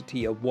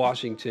University of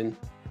Washington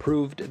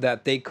proved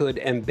that they could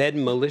embed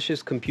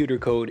malicious computer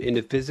code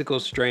into physical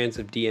strands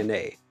of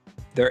DNA.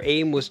 Their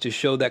aim was to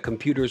show that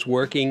computers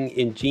working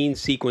in gene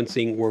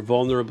sequencing were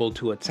vulnerable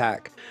to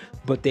attack,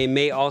 but they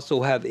may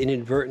also have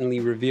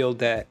inadvertently revealed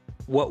that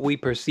what we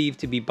perceive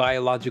to be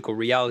biological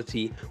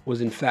reality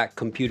was in fact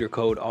computer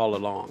code all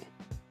along.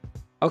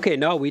 Okay,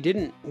 no, we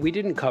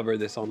didn't cover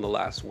this on the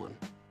last one.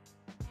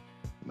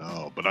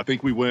 No, but I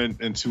think we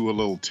went into a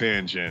little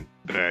tangent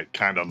that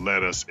kind of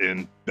led us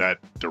in that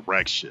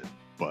direction.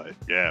 But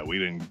yeah, we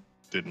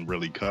didn't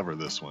really cover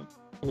this one.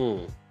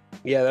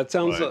 Yeah, that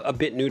sounds a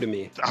bit new to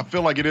me. I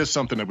feel like it is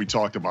something that we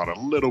talked about a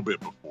little bit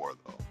before,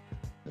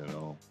 though. You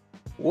know.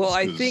 Well,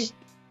 I think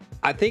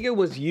it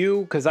was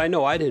you, because I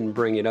know I didn't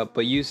bring it up,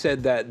 but you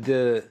said that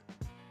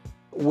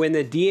when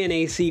the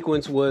DNA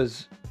sequence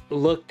was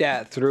looked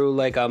at through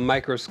like a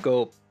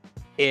microscope,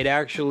 it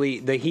actually,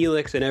 the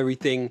helix and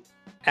everything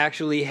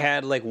actually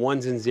had like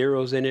ones and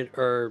zeros in it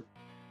or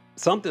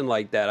something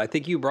like that. I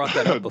think you brought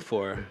that up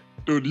before.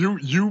 Dude,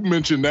 you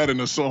mentioned that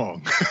in a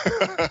song.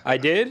 I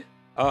did?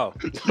 Oh.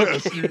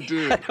 Yes, you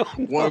did.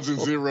 Ones and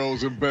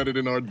zeros embedded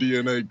in our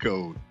DNA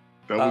code.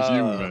 That was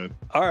you, man.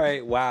 All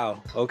right.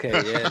 Wow. Okay.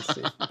 Yes.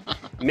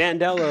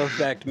 Mandela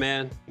effect,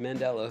 man.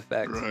 Mandela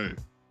effect. Right.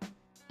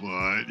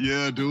 But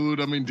yeah, dude,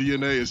 I mean,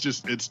 DNA is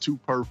just, it's too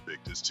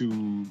perfect. It's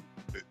too,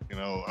 you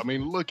know, I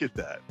mean, look at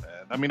that,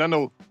 man. I mean, I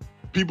know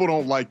people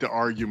don't like the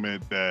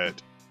argument that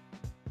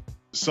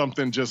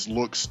something just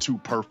looks too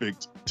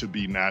perfect to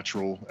be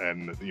natural.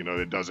 And, you know,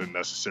 it doesn't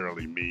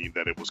necessarily mean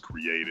that it was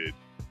created.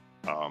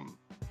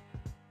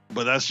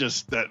 But that's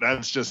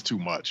just too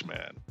much,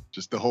 man.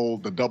 Just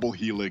the double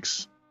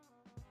helix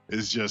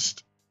is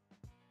just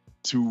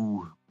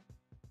too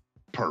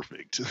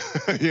perfect.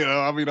 You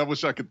know, I mean, I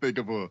wish I could think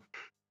of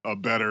a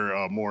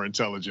better, more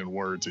intelligent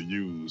word to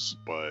use,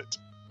 but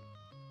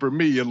for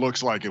me, it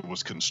looks like it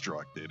was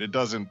constructed. It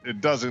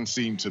doesn't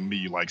seem to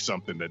me like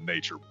something that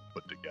nature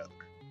put together.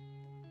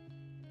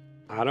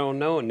 I don't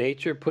know.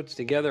 Nature puts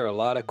together a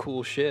lot of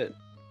cool shit.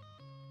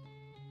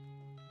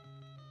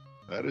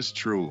 That is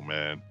true,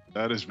 man.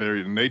 That is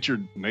very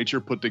nature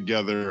put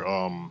together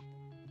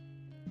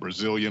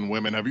Brazilian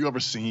women. Have you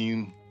ever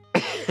seen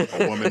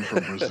a woman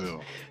from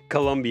Brazil?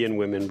 Colombian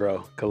women,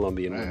 bro.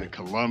 Colombian women.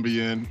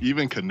 Colombian,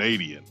 even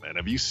Canadian, man.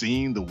 Have you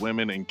seen the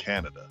women in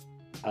Canada?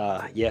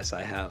 Yes,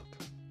 I have.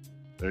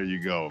 There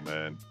you go,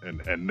 man.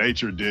 And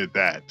nature did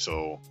that,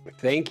 so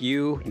thank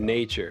you,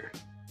 nature.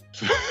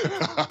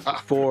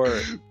 For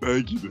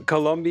thank you.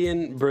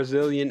 Colombian,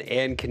 Brazilian,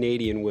 and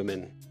Canadian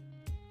women.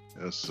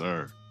 Yes,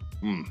 sir.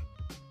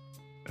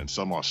 And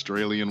some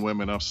Australian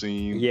women I've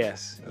seen.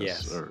 Yes,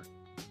 sir.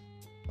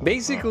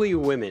 Basically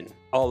women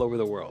all over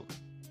the world.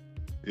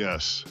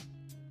 Yes.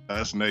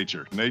 That's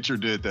nature. Nature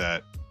did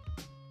that.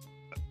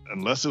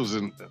 Unless it was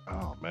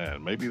oh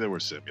man, maybe they were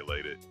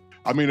simulated.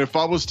 I mean, if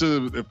I was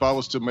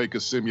to make a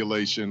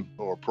simulation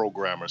or a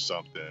program or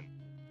something,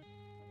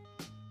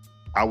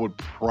 I would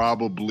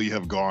probably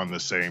have gone the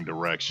same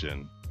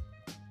direction.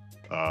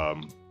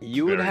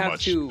 You would have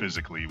to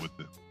physically with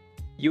the.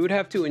 You would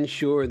have to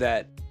ensure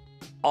that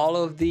all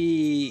of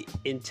the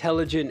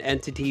intelligent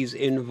entities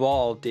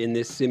involved in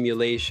this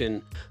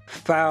simulation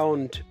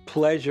found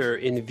pleasure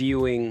in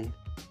viewing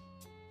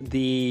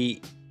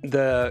the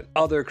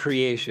other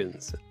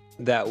creations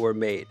that were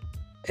made,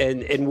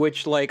 and in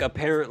which, like,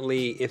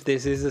 apparently if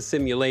this is a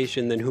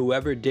simulation, then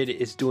whoever did it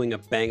is doing a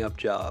bang up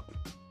job.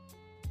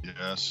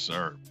 Yes,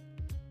 sir.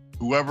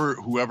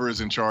 Whoever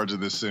is in charge of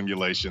this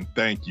simulation,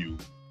 thank you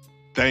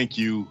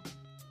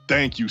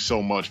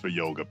so much for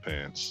yoga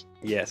pants.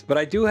 Yes, but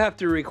I do have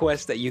to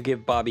request that you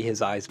give Bobby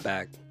his eyes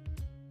back.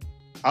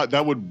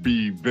 That would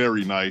be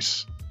very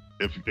nice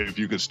if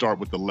you could start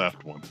with the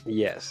left one.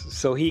 Yes,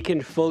 so he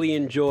can fully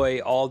enjoy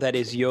all that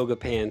is yoga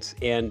pants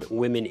and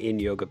women in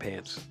yoga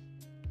pants.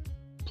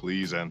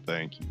 Please and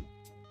thank you.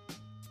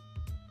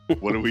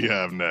 What do we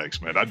have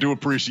next, man? I do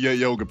appreciate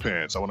yoga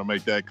pants. I want to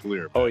make that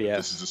clear. Man. Oh yeah,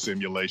 this is a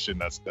simulation.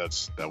 That's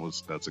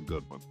a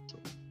good one. So,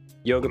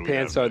 yoga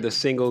pants are the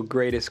single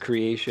greatest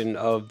creation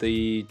of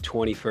the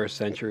 21st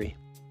century.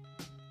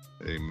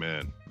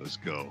 Amen. Let's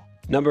go.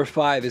 Number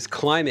 5 is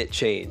climate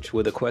change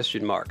with a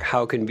question mark.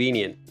 How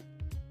convenient.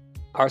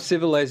 Our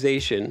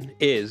civilization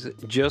is,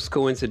 just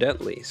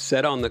coincidentally,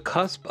 set on the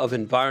cusp of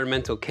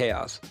environmental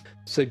chaos,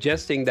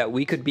 suggesting that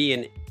we could be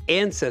an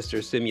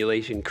ancestor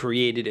simulation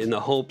created in the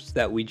hopes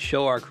that we'd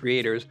show our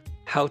creators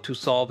how to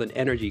solve an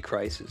energy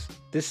crisis.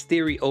 This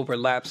theory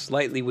overlaps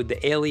slightly with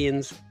the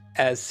aliens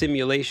as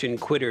simulation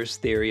quitters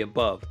theory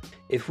above.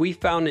 If we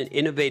found an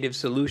innovative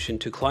solution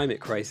to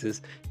climate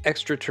crisis,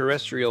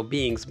 extraterrestrial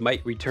beings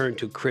might return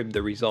to crib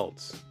the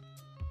results.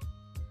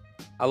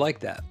 I like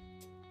that.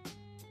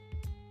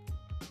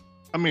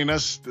 I mean,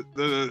 that's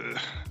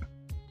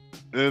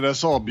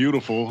all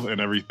beautiful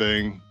and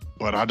everything,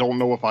 but I don't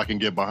know if I can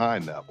get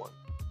behind that one.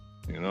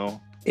 You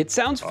know? It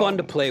sounds fun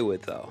to play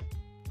with, though.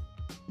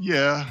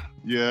 Yeah.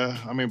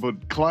 I mean,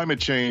 but climate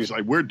change,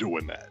 like, we're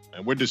doing that,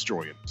 and we're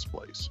destroying this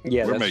place.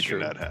 Yeah, we're that's making true.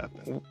 that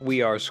happen.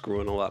 We are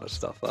screwing a lot of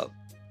stuff up.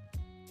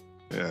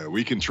 Yeah,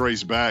 we can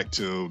trace back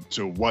to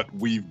what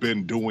we've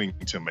been doing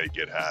to make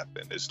it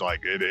happen. It's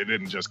like it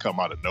didn't just come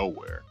out of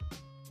nowhere.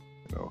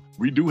 You know,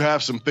 we do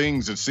have some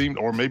things that seem,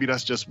 or maybe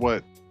that's just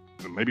what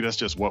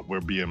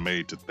we're being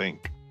made to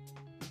think.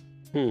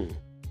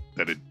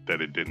 That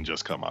it didn't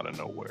just come out of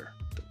nowhere.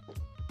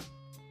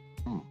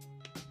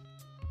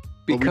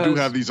 But we do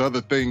have these other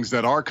things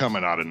that are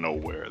coming out of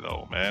nowhere,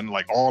 though, man.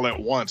 Like all at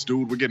once,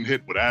 dude. We're getting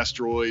hit with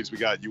asteroids. We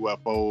got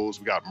UFOs.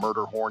 We got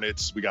murder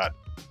hornets. We got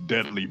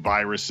deadly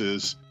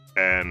viruses.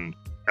 And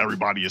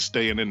everybody is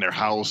staying in their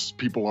house.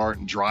 People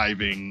aren't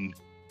driving.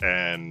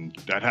 And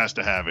that has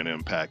to have an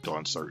impact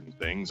on certain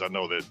things. I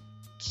know that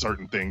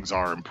certain things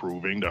are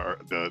improving.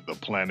 The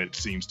planet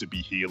seems to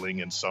be healing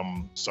in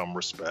some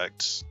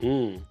respects.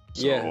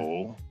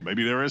 So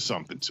maybe there is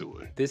something to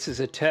it. This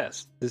is a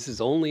test. This is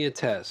only a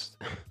test.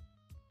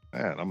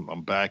 Man,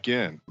 I'm back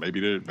in. Maybe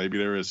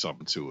there is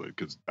something to it.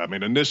 Because I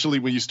mean, initially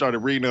when you started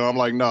reading it, I'm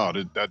like, no,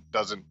 that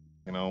doesn't.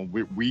 You know,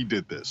 we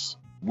did this.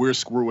 We're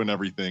screwing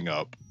everything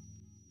up,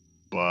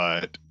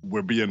 but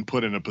we're being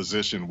put in a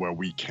position where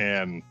we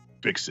can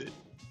fix it.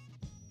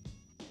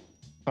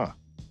 Huh.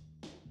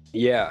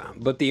 Yeah,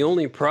 but the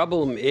only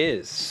problem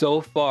is, so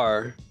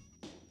far,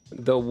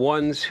 the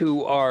ones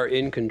who are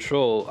in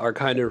control are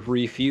kind of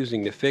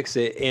refusing to fix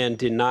it and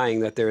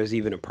denying that there is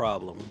even a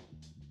problem.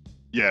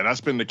 Yeah,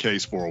 that's been the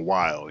case for a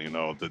while. You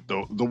know,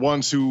 the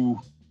ones who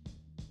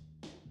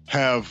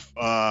have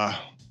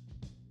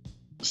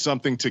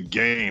something to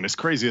gain, as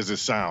crazy as it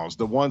sounds,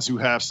 the ones who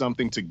have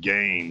something to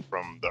gain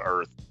from the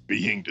Earth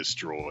being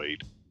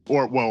destroyed,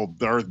 or, well,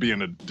 the Earth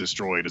being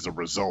destroyed as a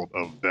result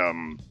of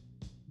them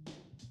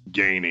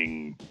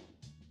gaining,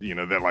 you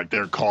know, that like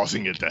they're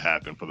causing it to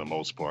happen for the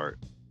most part.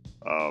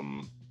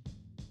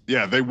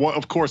 Yeah,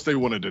 of course they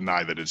want to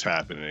deny that it's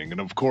happening, and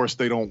of course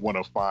they don't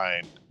want to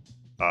find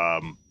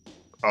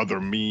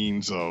other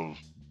means of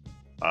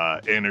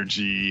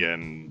energy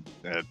and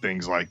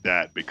things like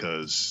that,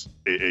 because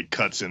it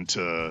cuts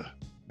into,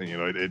 you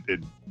know,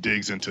 it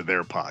digs into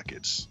their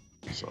pockets.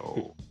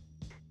 So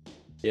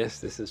yes,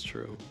 this is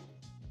true.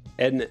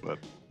 And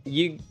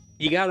you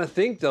gotta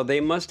think, though, they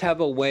must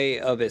have a way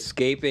of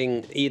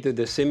escaping either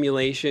the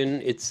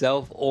simulation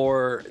itself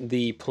or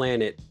the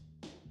planet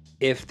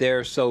if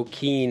they're so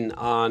keen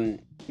on,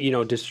 you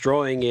know,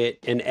 destroying it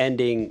and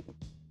ending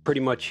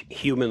pretty much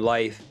human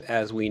life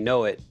as we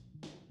know it.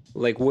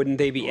 Like, wouldn't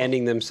they be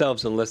ending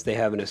themselves unless they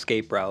have an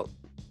escape route?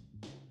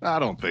 I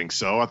don't think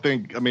so.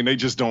 I mean, they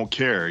just don't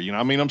care. You know,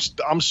 I mean,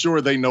 I'm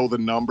sure they know the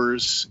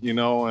numbers, you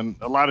know, and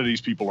a lot of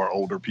these people are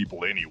older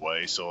people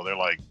anyway. So they're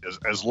like,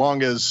 as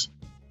long as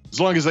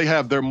they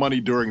have their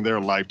money during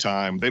their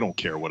lifetime, they don't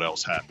care what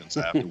else happens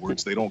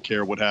afterwards. They don't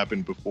care what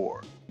happened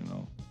before, you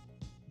know.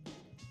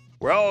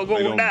 We're all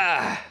going to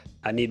die.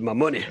 I need my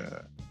money.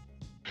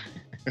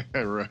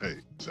 Yeah. Right.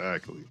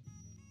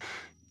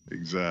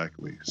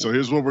 Exactly. So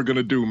here's what we're going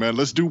to do, man.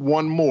 Let's do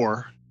one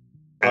more.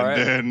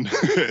 And then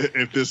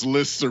if this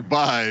list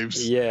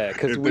survives,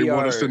 if they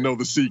want us to know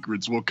the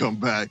secrets, we'll come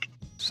back.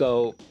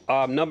 So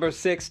number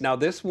 6. Now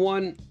this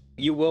one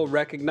you will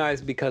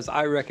recognize because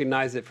I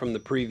recognize it from the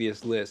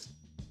previous list.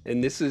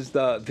 And this is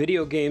the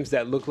video games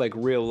that look like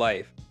real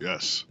life.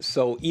 Yes.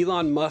 So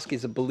Elon Musk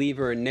is a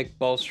believer in Nick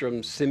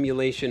Bostrom's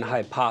simulation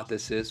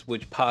hypothesis,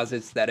 which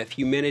posits that if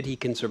humanity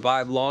can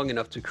survive long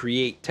enough to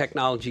create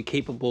technology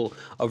capable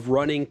of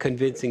running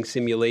convincing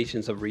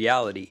simulations of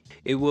reality,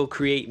 it will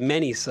create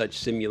many such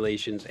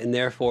simulations, and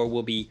therefore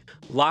will be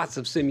lots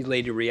of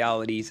simulated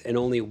realities and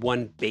only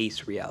one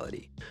base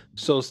reality.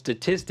 So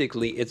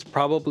statistically, it's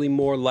probably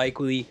more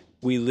likely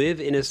we live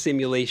in a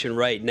simulation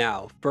right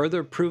now.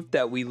 Further proof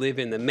that we live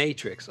in the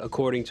Matrix,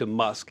 according to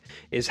Musk,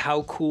 is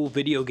how cool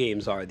video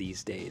games are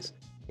these days.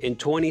 In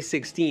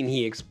 2016,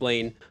 he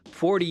explained,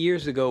 40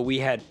 years ago we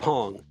had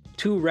Pong,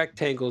 2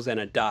 rectangles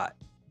and a dot.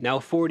 Now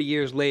 40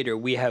 years later,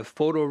 we have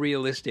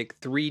photorealistic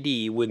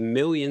 3D with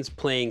millions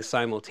playing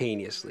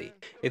simultaneously.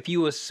 If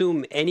you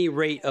assume any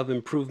rate of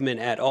improvement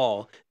at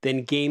all,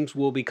 then games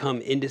will become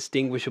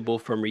indistinguishable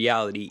from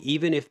reality,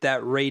 even if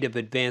that rate of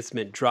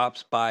advancement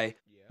drops by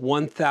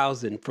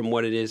 1,000 from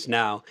what it is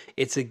now.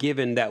 It's a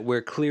given that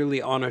we're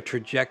clearly on a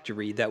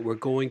trajectory that we're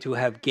going to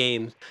have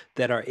games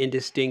that are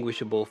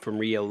indistinguishable from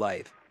real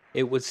life.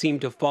 It would seem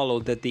to follow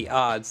that the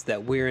odds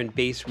that we're in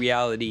base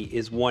reality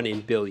is 1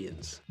 in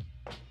billions.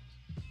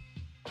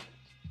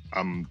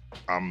 I'm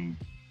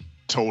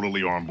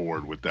totally on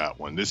board with that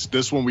one.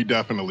 This one we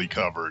definitely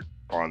covered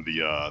on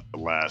the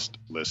last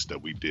list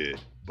that we did.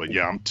 But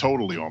yeah, I'm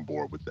totally on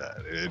board with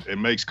that. It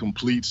makes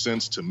complete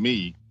sense to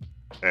me,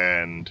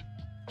 and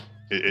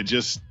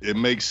it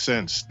makes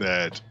sense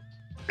that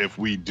if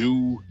we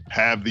do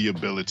have the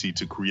ability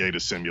to create a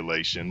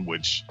simulation,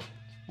 which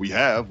we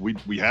have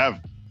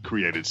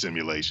created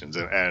simulations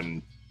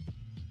and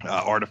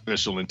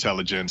artificial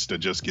intelligence that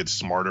just gets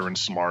smarter and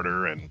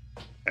smarter and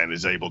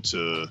is able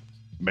to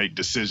make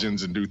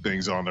decisions and do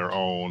things on their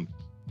own.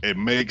 It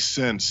makes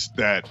sense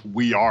that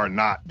we are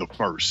not the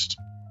first,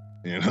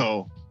 you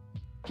know?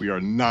 We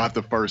are not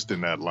the first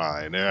in that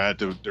line.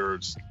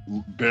 There's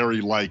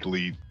very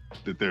likely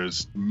that there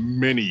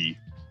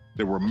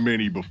were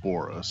many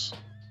before us.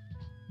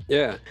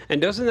 Yeah,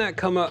 and doesn't that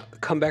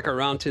come back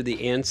around to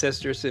the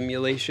ancestor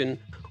simulation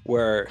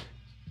where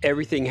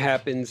everything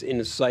happens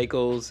in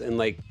cycles, and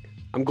like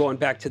I'm going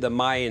back to the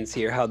Mayans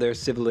here, how their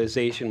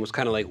civilization was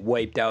kind of like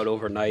wiped out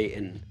overnight,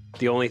 and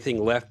the only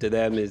thing left of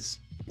them is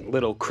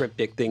little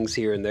cryptic things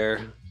here and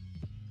there.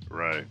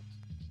 Right.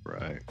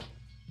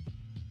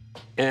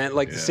 And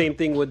like the same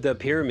thing with the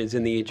pyramids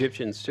in the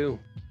Egyptians too.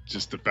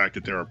 Just the fact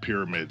that there are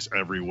pyramids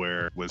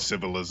everywhere with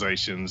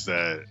civilizations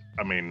that,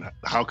 I mean,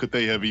 how could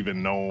they have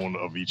even known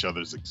of each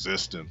other's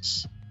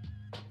existence?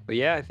 But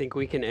yeah, I think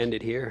we can end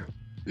it here.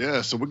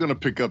 Yeah, so we're going to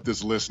pick up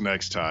this list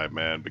next time,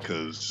 man,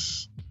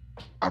 because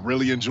I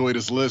really enjoy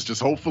this list.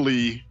 Just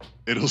hopefully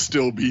it'll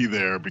still be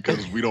there,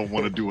 because we don't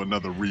want to do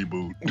another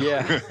reboot.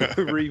 Yeah,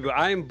 reboot.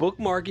 I am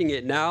bookmarking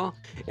it now,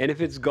 and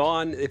if it's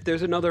gone, if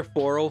there's another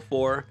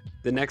 404,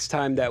 the next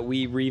time that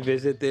we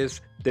revisit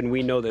this, then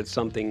we know that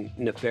something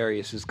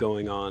nefarious is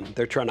going on.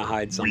 They're trying to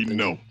hide something. We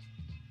know.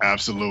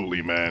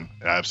 Absolutely, man.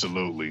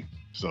 Absolutely.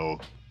 So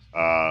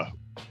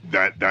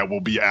that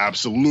will be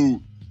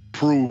absolute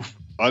proof,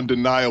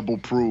 undeniable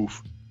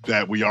proof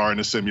that we are in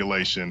a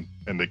simulation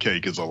and the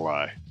cake is a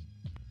lie.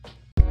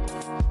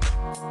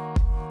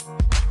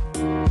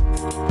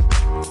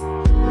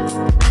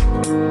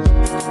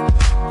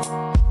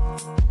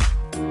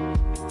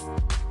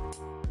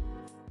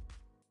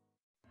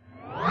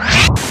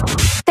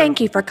 Thank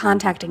you for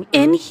contacting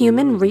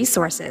iNhuman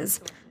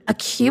Resources, a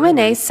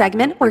Q&A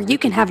segment where you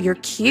can have your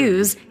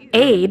Q's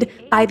aid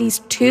by these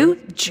two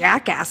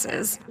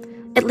jackasses,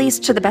 at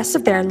least to the best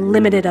of their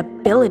limited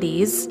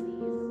abilities.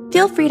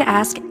 Feel free to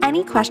ask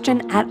any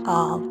question at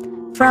all,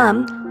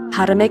 from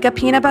how to make a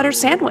peanut butter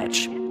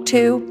sandwich,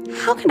 to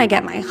how can I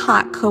get my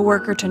hot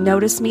coworker to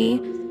notice me,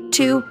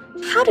 to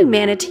how do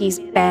manatees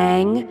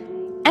bang,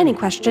 any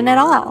question at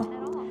all.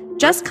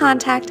 Just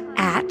contact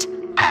at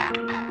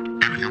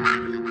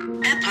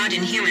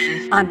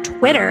 @PodInhuman on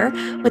Twitter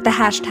with the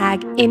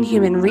hashtag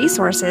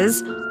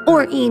InhumanResources,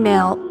 or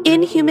email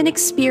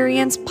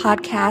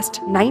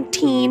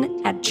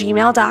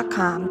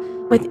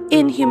InhumanExperiencePodcast19@gmail.com with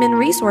Inhuman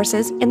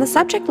Resources in the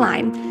subject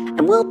line,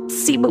 and we'll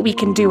see what we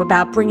can do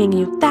about bringing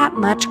you that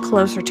much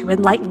closer to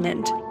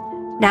enlightenment.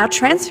 Now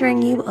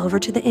transferring you over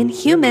to the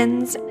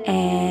Inhumans,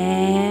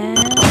 and...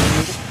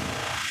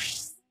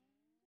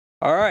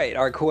 All right,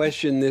 our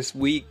question this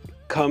week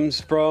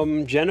comes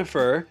from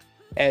Jennifer,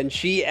 and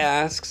she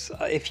asks,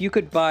 if you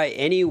could buy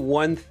any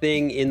one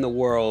thing in the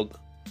world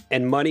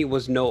and money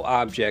was no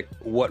object,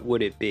 what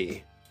would it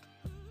be?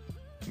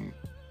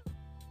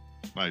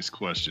 Nice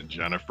question,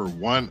 Jennifer.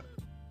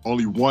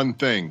 Only one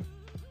thing.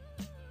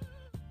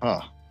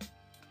 Huh.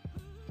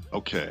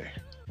 Okay.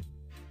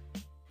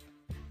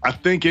 I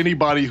think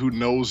anybody who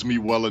knows me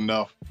well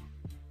enough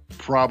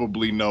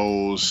probably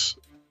knows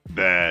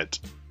that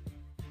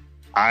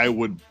I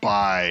would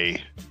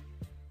buy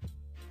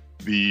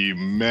the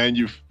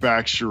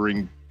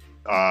manufacturing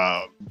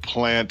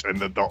plant and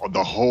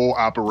the whole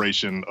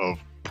operation of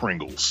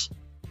Pringles.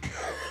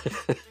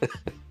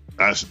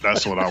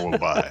 That's what I will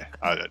buy.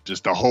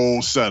 Just the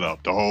whole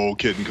setup, the whole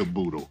kit and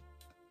caboodle.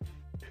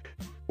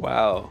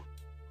 Wow.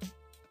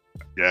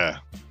 Yeah.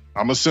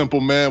 I'm a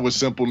simple man with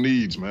simple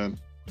needs, man.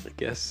 I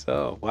guess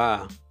so.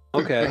 Wow.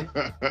 Okay.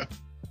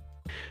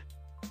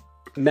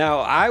 Now,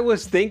 I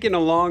was thinking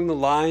along the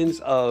lines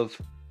of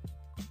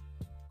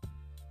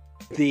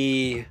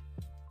the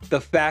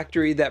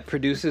factory that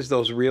produces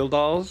those real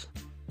dolls.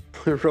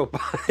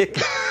 Robotic.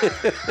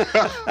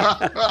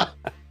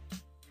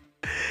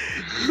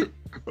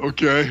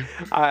 Okay.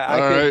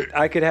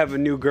 I could have a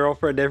new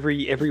girlfriend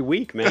every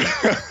week, man.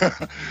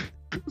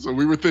 So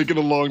we were thinking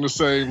along the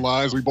same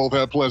lines. We both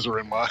had pleasure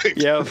in mind.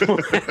 Yeah,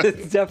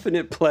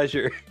 definite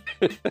pleasure.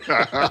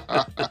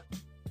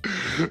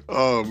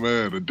 Oh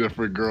man, a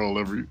different girl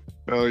every.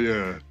 Oh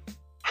yeah.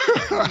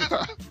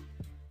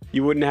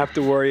 You wouldn't have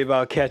to worry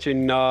about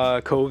catching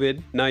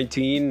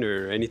COVID-19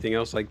 or anything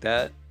else like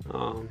that.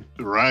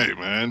 Right,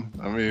 man.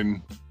 I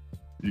mean,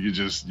 you could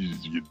just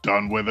you're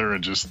done with her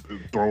and just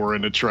throw her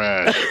in the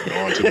trash and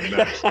on to the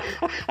next.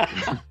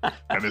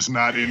 And it's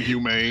not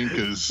inhumane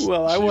because she's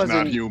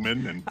not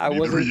human. And I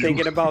wasn't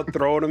thinking about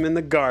throwing them in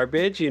the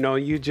garbage. You know,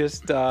 you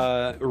just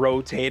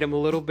rotate them a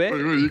little bit.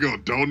 You gonna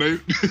donate?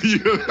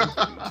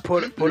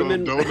 put them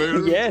in.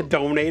 Donate yeah,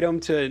 donate them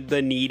to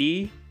the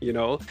needy. You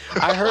know,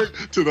 I heard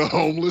to the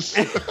homeless.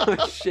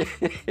 Oh, shit.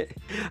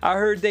 I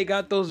heard they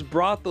got those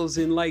brothels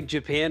in like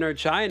Japan or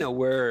China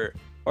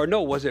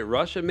was it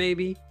Russia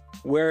maybe?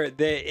 Where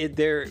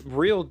they're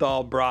real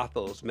doll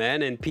brothels,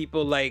 man, and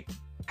people like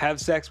have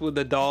sex with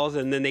the dolls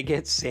and then they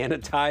get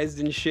sanitized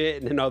and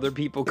shit, and then other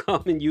people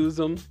come and use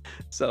them.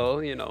 So,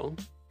 you know,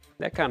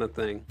 that kind of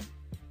thing.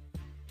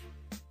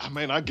 I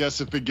mean, I guess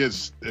if it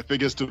gets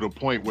to the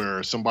point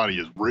where somebody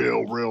is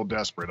real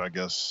desperate, I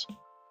guess.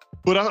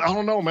 But I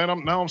don't know, man.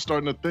 I'm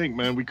starting to think,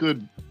 man,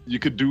 you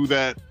could do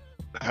that,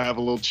 have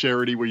a little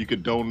charity where you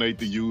could donate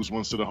the used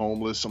ones to the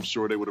homeless. I'm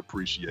sure they would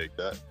appreciate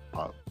that.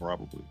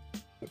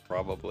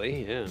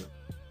 Probably, yeah.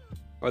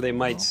 Or they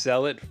might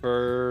sell it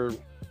for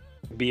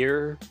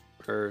beer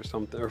or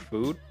something, or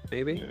food,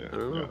 maybe. Yeah, I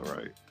don't know. yeah,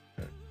 right.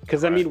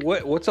 Because I mean,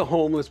 what's a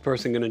homeless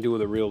person gonna do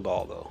with a real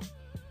doll, though?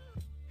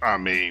 I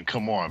mean,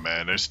 come on,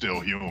 man. They're still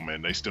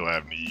human. They still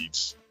have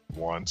needs,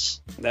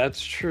 wants.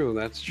 That's true.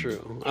 That's true.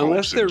 Hopes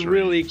Unless they're and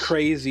really dreams.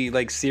 crazy,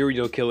 like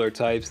serial killer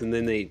types, and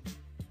then they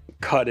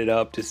cut it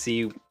up to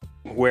see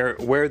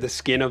where the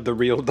skin of the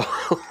real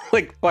doll,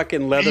 like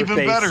fucking Leatherface.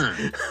 Even better.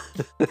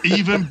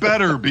 Even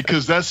better,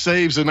 because that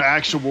saves an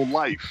actual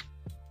life.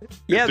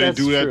 Yeah, if they that's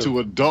do that true. to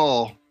a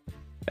doll.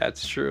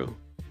 That's true.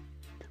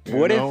 You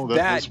What know, if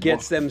that's that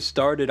gets them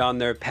started on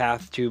their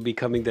path to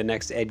becoming the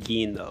next Ed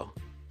Gein, though?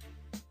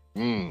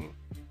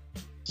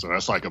 So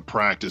that's like a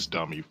practice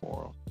dummy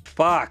for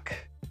Fuck.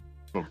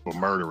 them for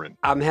murdering.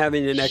 I'm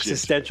having an Shit.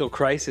 existential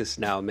crisis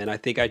now, man. I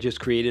think I just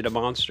created a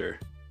monster.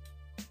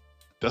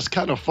 That's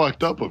kind of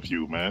fucked up of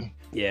you, man.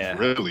 Yeah.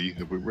 Really,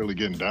 if we're really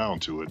getting down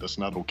to it, that's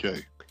not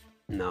okay.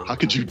 No. How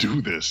could you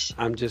do this?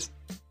 I'm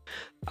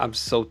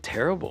so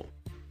terrible.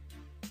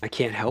 I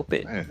can't help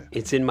it. Man.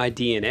 It's in my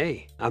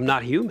DNA. I'm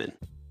not human.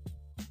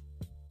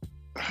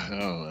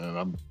 Oh,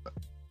 man,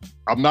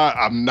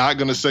 I'm not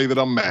gonna say that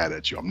I'm mad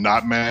at you. I'm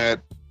not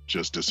mad,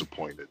 just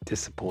disappointed.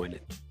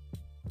 Disappointed.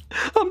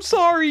 I'm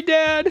sorry,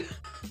 Dad.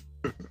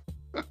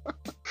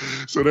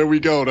 So there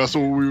we go. That's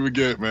what we would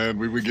get, man.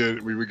 We would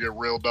get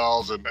real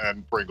dolls and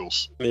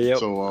Pringles. Yep.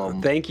 So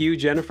thank you,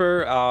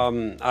 Jennifer.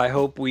 I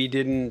hope we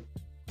didn't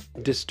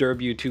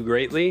disturb you too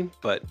greatly,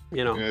 but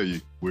you know. Yeah, you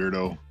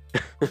weirdo.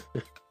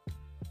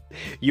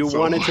 You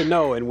wanted to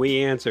know, and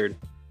we answered.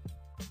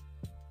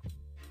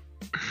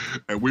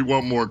 And we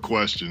want more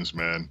questions,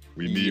 man.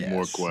 We need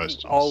more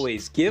questions.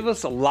 Always give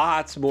us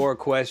lots more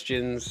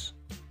questions.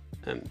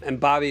 And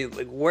Bobby,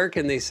 like, where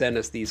can they send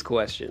us these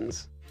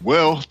questions?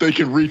 Well, they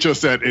can reach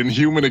us at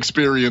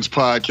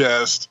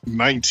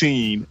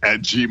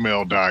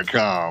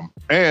inhumanexperiencepodcast19@gmail.com.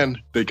 And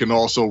they can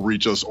also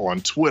reach us on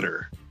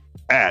Twitter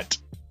at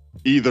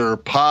either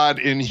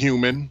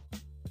PodInhuman,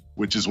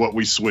 which is what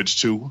we switched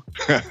to,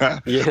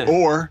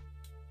 or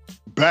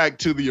back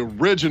to the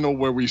original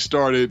where we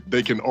started.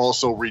 They can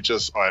also reach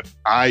us at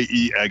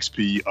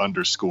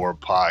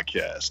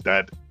IEXP_podcast.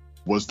 That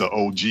was the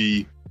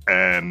OG,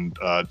 and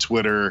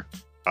Twitter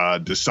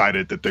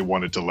decided that they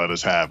wanted to let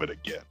us have it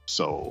again.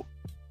 So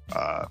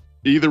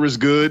either is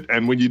good.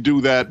 And when you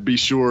do that, be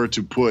sure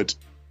to put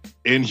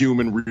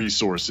Inhuman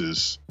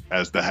Resources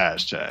as the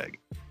hashtag.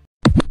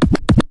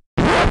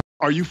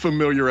 Are you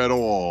familiar at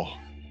all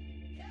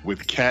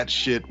with Cat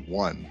Shit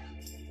 1?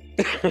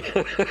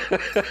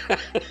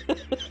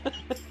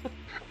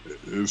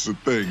 It's a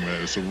thing,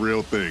 man. It's a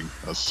real thing.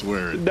 I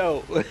swear it.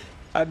 No,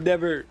 I've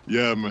never.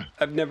 Yeah, man.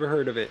 I've never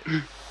heard of it.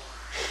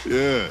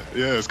 Yeah.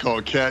 It's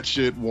called Cat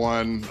Shit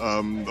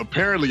 1.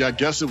 Apparently, I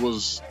guess it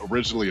was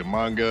originally a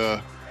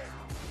manga.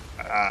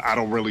 I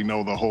don't really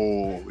know the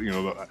whole,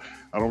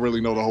 I don't really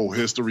know the whole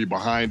history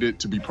behind it,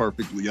 to be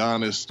perfectly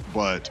honest.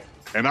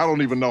 And I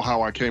don't even know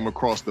how I came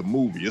across the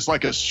movie. It's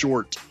like a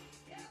short,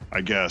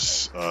 I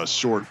guess,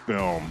 short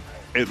film.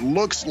 It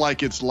looks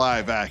like it's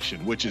live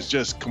action, which is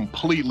just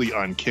completely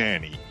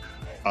uncanny.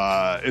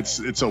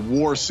 It's a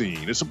war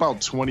scene. It's about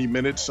 20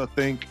 minutes, I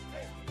think.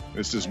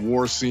 It's this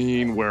war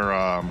scene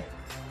where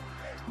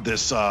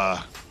this,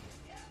 I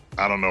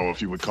don't know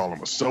if you would call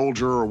him a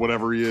soldier or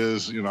whatever he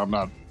is. I'm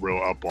not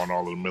real up on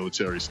all of the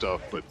military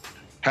stuff, but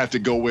had to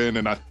go in.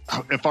 And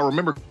if I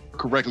remember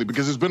correctly,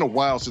 because it's been a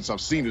while since I've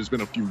seen it, it's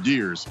been a few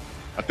years,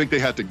 I think they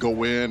had to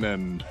go in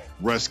and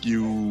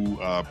rescue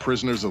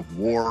prisoners of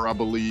war, I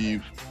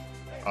believe.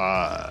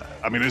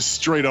 I mean, it's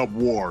straight up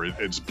war.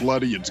 It's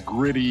bloody, it's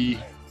gritty,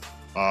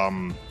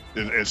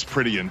 it's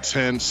pretty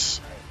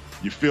intense.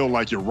 You feel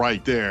like you're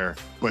right there.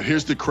 But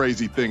here's the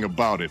crazy thing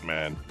about it,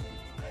 man.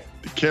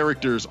 The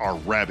characters are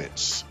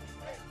rabbits.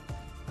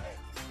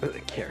 The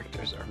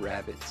characters are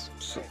rabbits.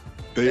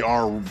 They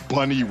are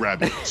bunny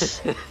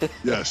rabbits.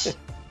 Yes.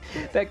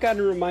 That kind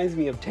of reminds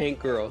me of Tank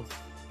Girl.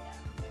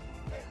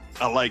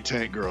 I like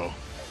Tank Girl,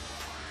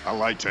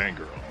 man.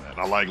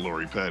 I like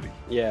Lori Petty.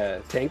 Yeah,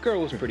 Tank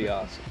Girl was pretty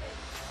awesome.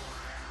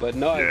 But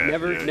no, I've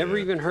never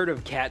even heard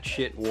of Cat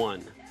Shit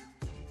 1.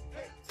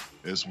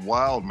 It's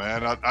wild,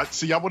 man. I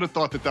see. I would have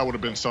thought that would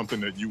have been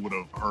something that you would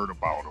have heard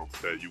about or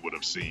that you would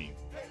have seen.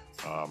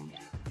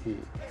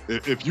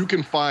 If you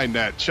can find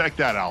that, check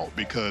that out,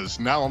 because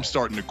now I'm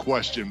starting to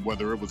question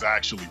whether it was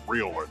actually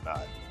real or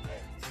not.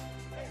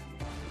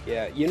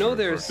 Yeah,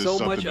 there's so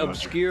much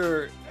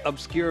obscure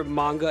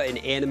manga and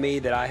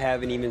anime that I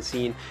haven't even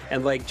seen,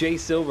 and like Jay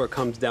Silver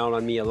comes down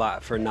on me a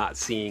lot for not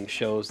seeing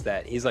shows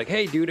that he's like,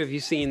 hey dude, have you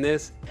seen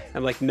this?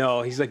 I'm like,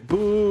 no. He's like,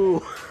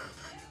 boo.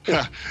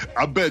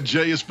 I bet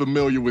Jay is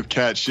familiar with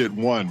Cat Shit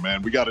 1,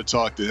 man. We got to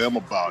talk to him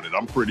about it.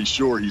 I'm pretty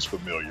sure he's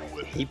familiar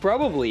with it. He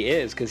probably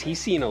is, because he's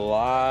seen a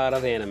lot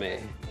of anime.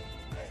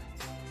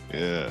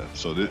 Yeah,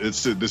 so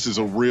this is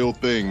a real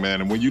thing,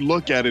 man. And when you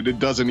look at it, it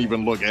doesn't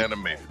even look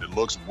animated. It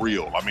looks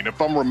real. I mean,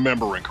 if I'm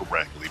remembering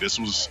correctly, this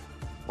was,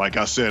 like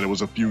I said, it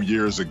was a few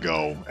years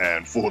ago.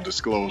 And full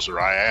disclosure,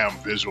 I am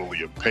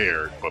visually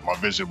impaired, but my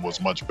vision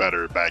was much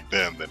better back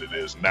then than it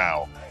is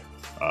now.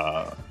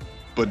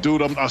 But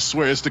dude, I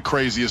swear it's the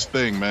craziest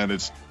thing, man.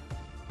 It's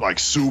like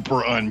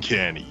super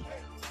uncanny.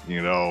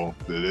 You know,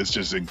 it's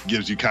just, it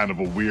gives you kind of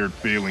a weird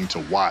feeling to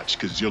watch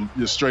because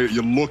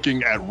you're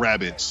looking at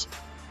rabbits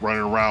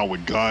running around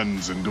with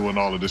guns and doing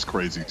all of this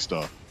crazy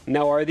stuff.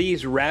 Now, are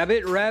these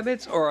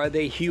rabbits or are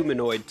they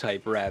humanoid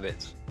type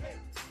rabbits?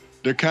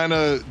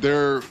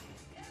 I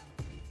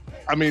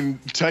mean,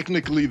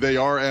 technically they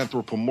are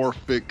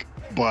anthropomorphic,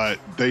 but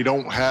they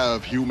don't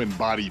have human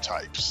body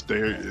types.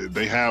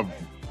 They have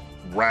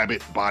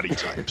rabbit body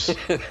types.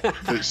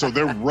 So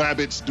they're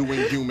rabbits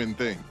doing human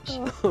things.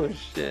 Oh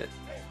shit,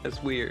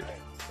 that's weird.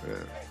 Yeah,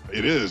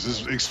 it is.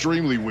 It's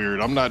extremely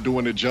weird. I'm not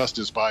doing it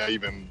justice by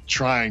even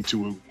trying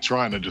to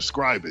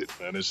describe it,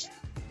 and it's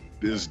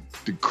the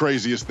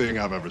craziest thing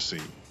I've ever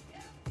seen.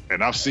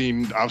 And I've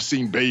seen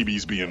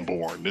babies being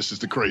born. This is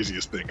the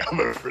craziest thing I've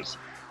ever seen.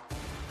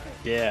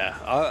 Yeah.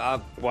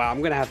 Wow,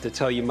 I'm gonna have to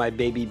tell you my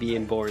baby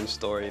being born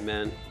story,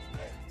 man.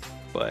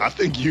 But I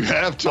think you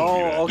have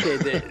told me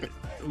that. Okay.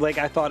 Like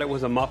I thought it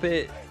was a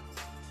Muppet.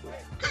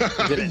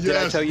 Did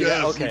I tell you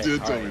that? Okay. You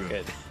did tell me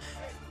that.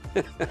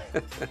 Good.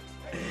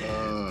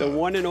 The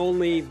one and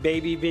only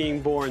baby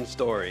being born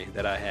story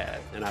that I had,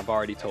 and I've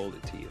already told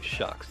it to you.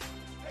 Shucks.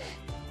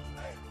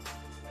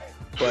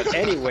 But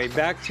anyway,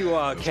 back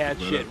to Cat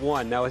Shit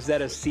 1. Now, is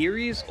that a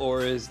series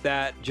or is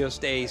that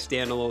just a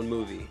standalone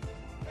movie?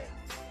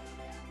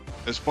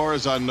 As far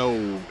as I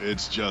know,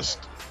 it's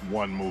just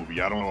one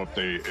movie. I don't know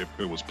if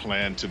it was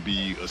planned to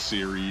be a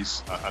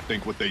series. I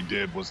think what they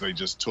did was they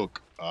just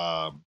took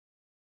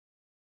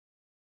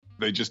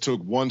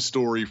one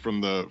story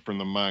from the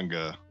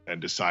manga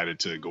and decided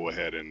to go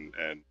ahead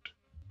and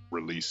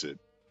release it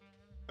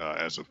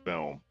as a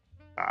film.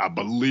 I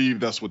believe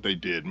that's what they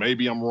did.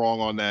 Maybe I'm wrong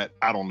on that.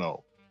 I don't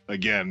know.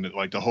 Again,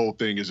 like the whole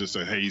thing is just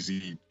a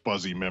hazy,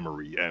 fuzzy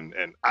memory, and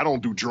I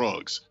don't do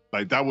drugs.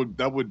 Like that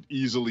would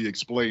easily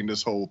explain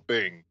this whole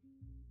thing.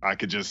 I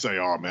could just say,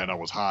 "Oh man, I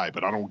was high,"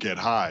 but I don't get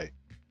high,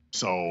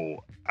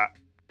 so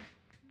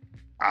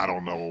I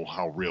don't know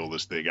how real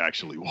this thing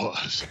actually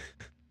was.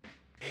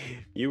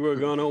 You were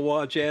gonna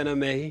watch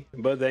anime,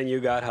 but then you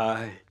got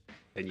high,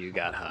 and you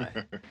got high.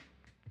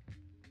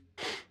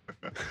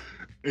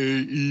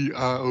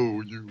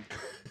 A-E-I-O-U.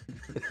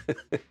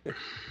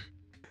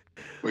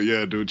 But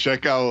yeah, dude,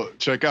 check out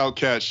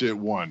Cat Shit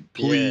 1.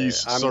 Please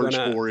search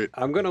for it.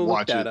 I'm gonna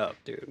look that up,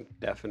 dude.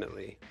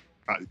 Definitely.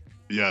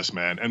 Yes,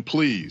 man. And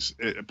please,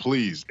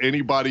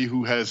 anybody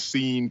who has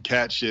seen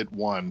Cat Shit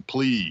 1,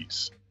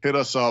 please hit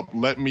us up.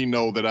 Let me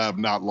know that I have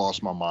not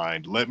lost my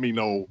mind. Let me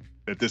know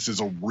that this is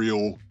a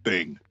real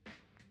thing.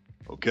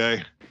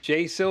 Okay?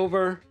 Jay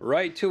Silver,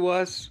 write to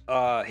us.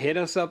 Hit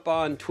us up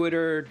on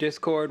Twitter,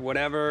 Discord,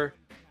 whatever.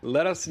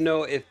 Let us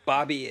know if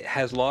Bobby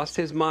has lost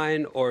his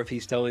mind or if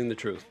he's telling the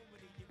truth.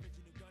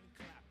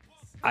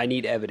 I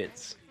need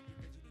evidence.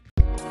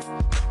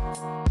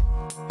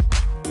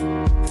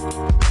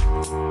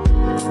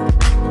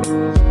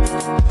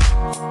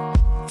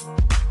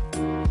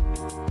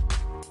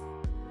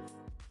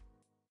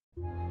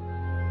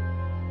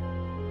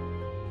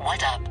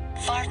 What up,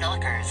 far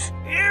knockers?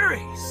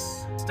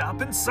 Aries, stop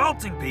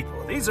insulting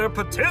people. These are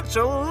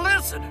potential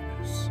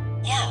listeners.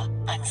 Yeah,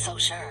 I'm so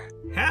sure.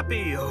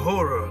 Happy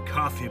horror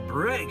coffee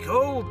break,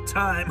 old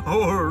time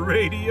horror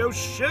radio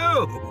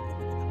show.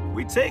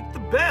 We take the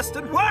best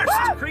and worst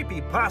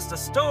creepypasta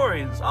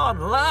stories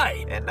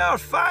online and our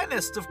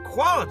finest of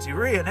quality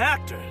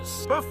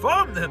reenactors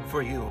perform them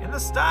for you in the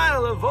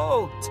style of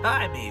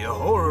old-timey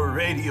horror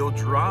radio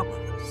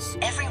dramas.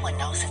 Everyone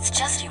knows it's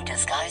just you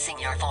disguising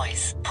your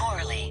voice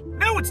poorly.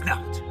 No, it's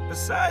not.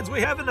 Besides,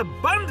 we have an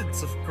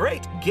abundance of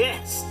great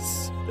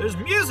guests. There's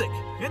music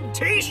and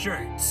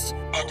t-shirts.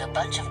 And a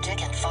bunch of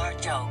dick and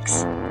fart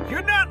jokes.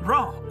 You're not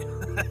wrong.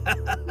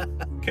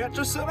 Catch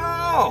us on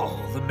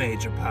all the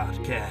major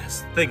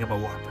podcast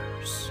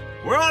thingamawhoppers.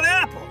 We're on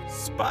Apple,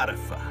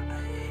 Spotify,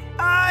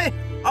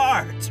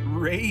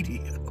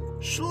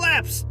 iHeartRadio,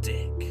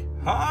 Slapstick,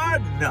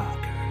 Hard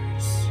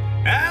Knockers,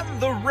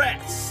 and the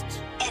rest.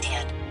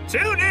 Idiot.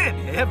 Tune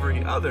in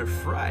every other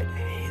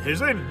Friday. There's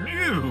a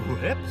new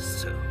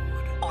episode.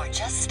 Or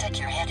just stick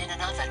your head in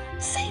an oven.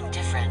 Same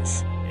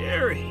difference.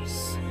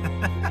 Aries.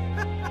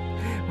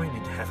 We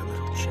need to have a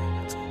little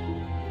chat.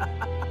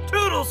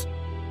 Toodles!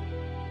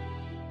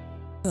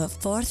 The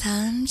fourth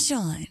hand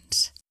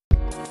joint.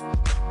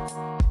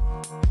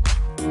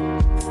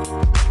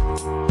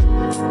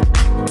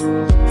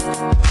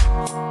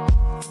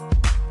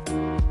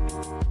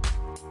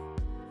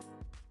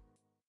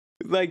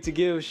 We'd like to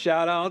give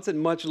shout outs and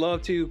much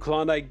love to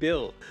Klondike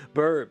Bill,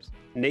 Burbs,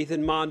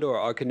 Nathan Mondor,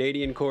 our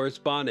Canadian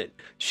correspondent,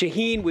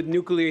 Shaheen with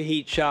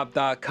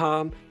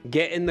NuclearHeatShop.com,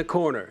 Get in the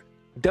Corner,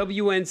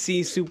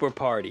 WNC Super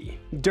Party,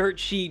 Dirt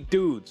Sheet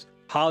Dudes,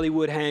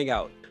 Hollywood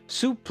Hangout,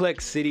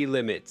 Suplex City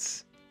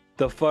Limits,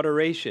 The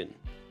Federation,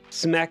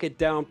 Smack It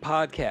Down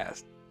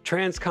Podcast,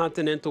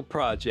 Transcontinental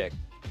Project,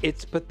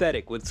 It's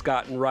Pathetic with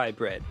Scott and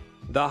Rybread,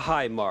 The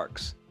High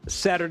Marks,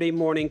 Saturday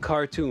Morning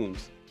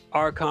Cartoons,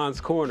 Archon's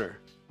Corner,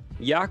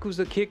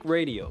 Yakuza Kick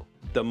Radio,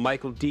 The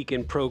Michael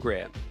Deacon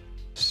Program,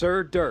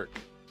 Sir Dirk,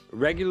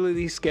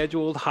 Regularly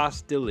Scheduled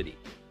Hostility,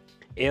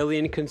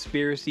 Alien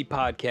Conspiracy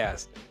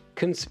Podcast,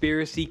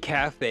 Conspiracy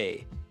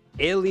Cafe,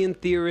 Alien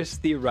Theorists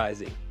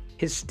Theorizing,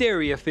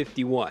 Hysteria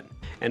 51,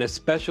 and a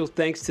special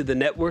thanks to the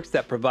networks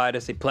that provide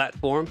us a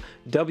platform,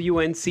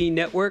 WNC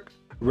Network,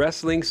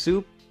 Wrestling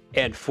Soup,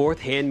 and Fourth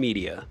Hand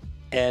Media.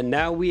 And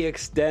now we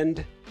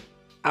extend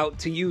out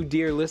to you,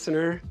 dear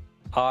listener.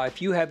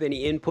 If you have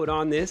any input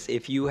on this,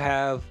 if you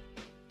have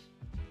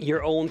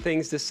your own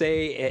things to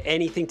say,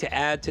 anything to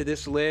add to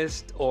this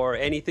list, or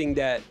anything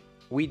that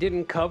we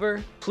didn't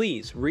cover,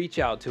 please reach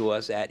out to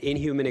us at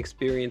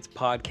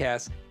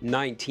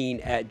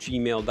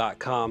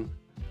inhumanexperiencepodcast19@gmail.com.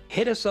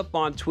 Hit us up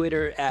on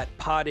Twitter at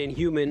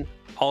podinhuman.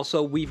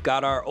 Also, we've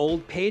got our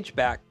old page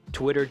back.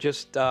 Twitter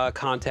just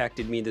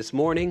contacted me this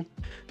morning.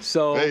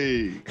 So,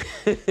 Hey.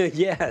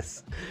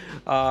 yes.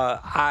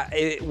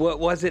 What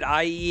was it?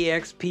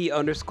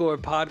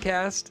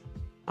 IEXP_podcast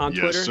on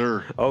Twitter? Yes,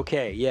 sir.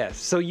 Okay, yes.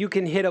 So you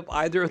can hit up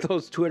either of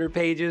those Twitter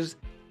pages,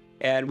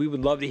 and we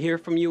would love to hear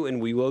from you, and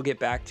we will get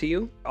back to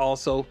you.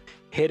 Also,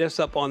 hit us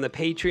up on the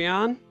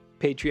Patreon,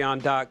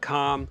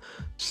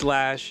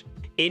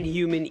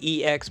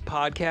 patreon.com/InhumanEX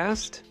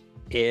podcast,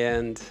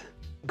 and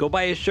go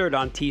buy a shirt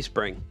on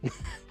Teespring.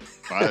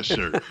 Buy a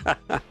shirt.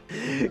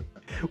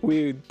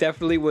 We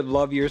definitely would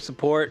love your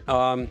support.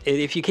 And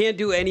if you can't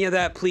do any of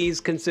that,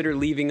 please consider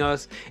leaving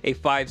us a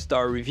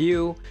 5-star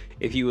review.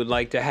 If you would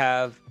like to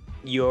have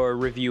your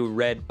review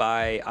read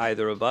by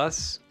either of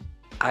us.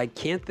 I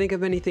can't think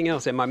of anything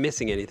else. Am I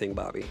missing anything,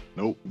 Bobby?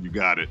 Nope, you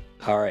got it.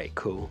 All right,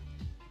 cool.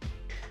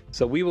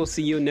 So we will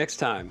see you next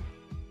time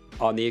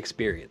on The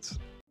Experience.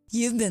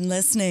 You've been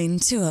listening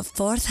to a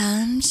Fourth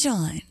Hand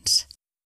Joint.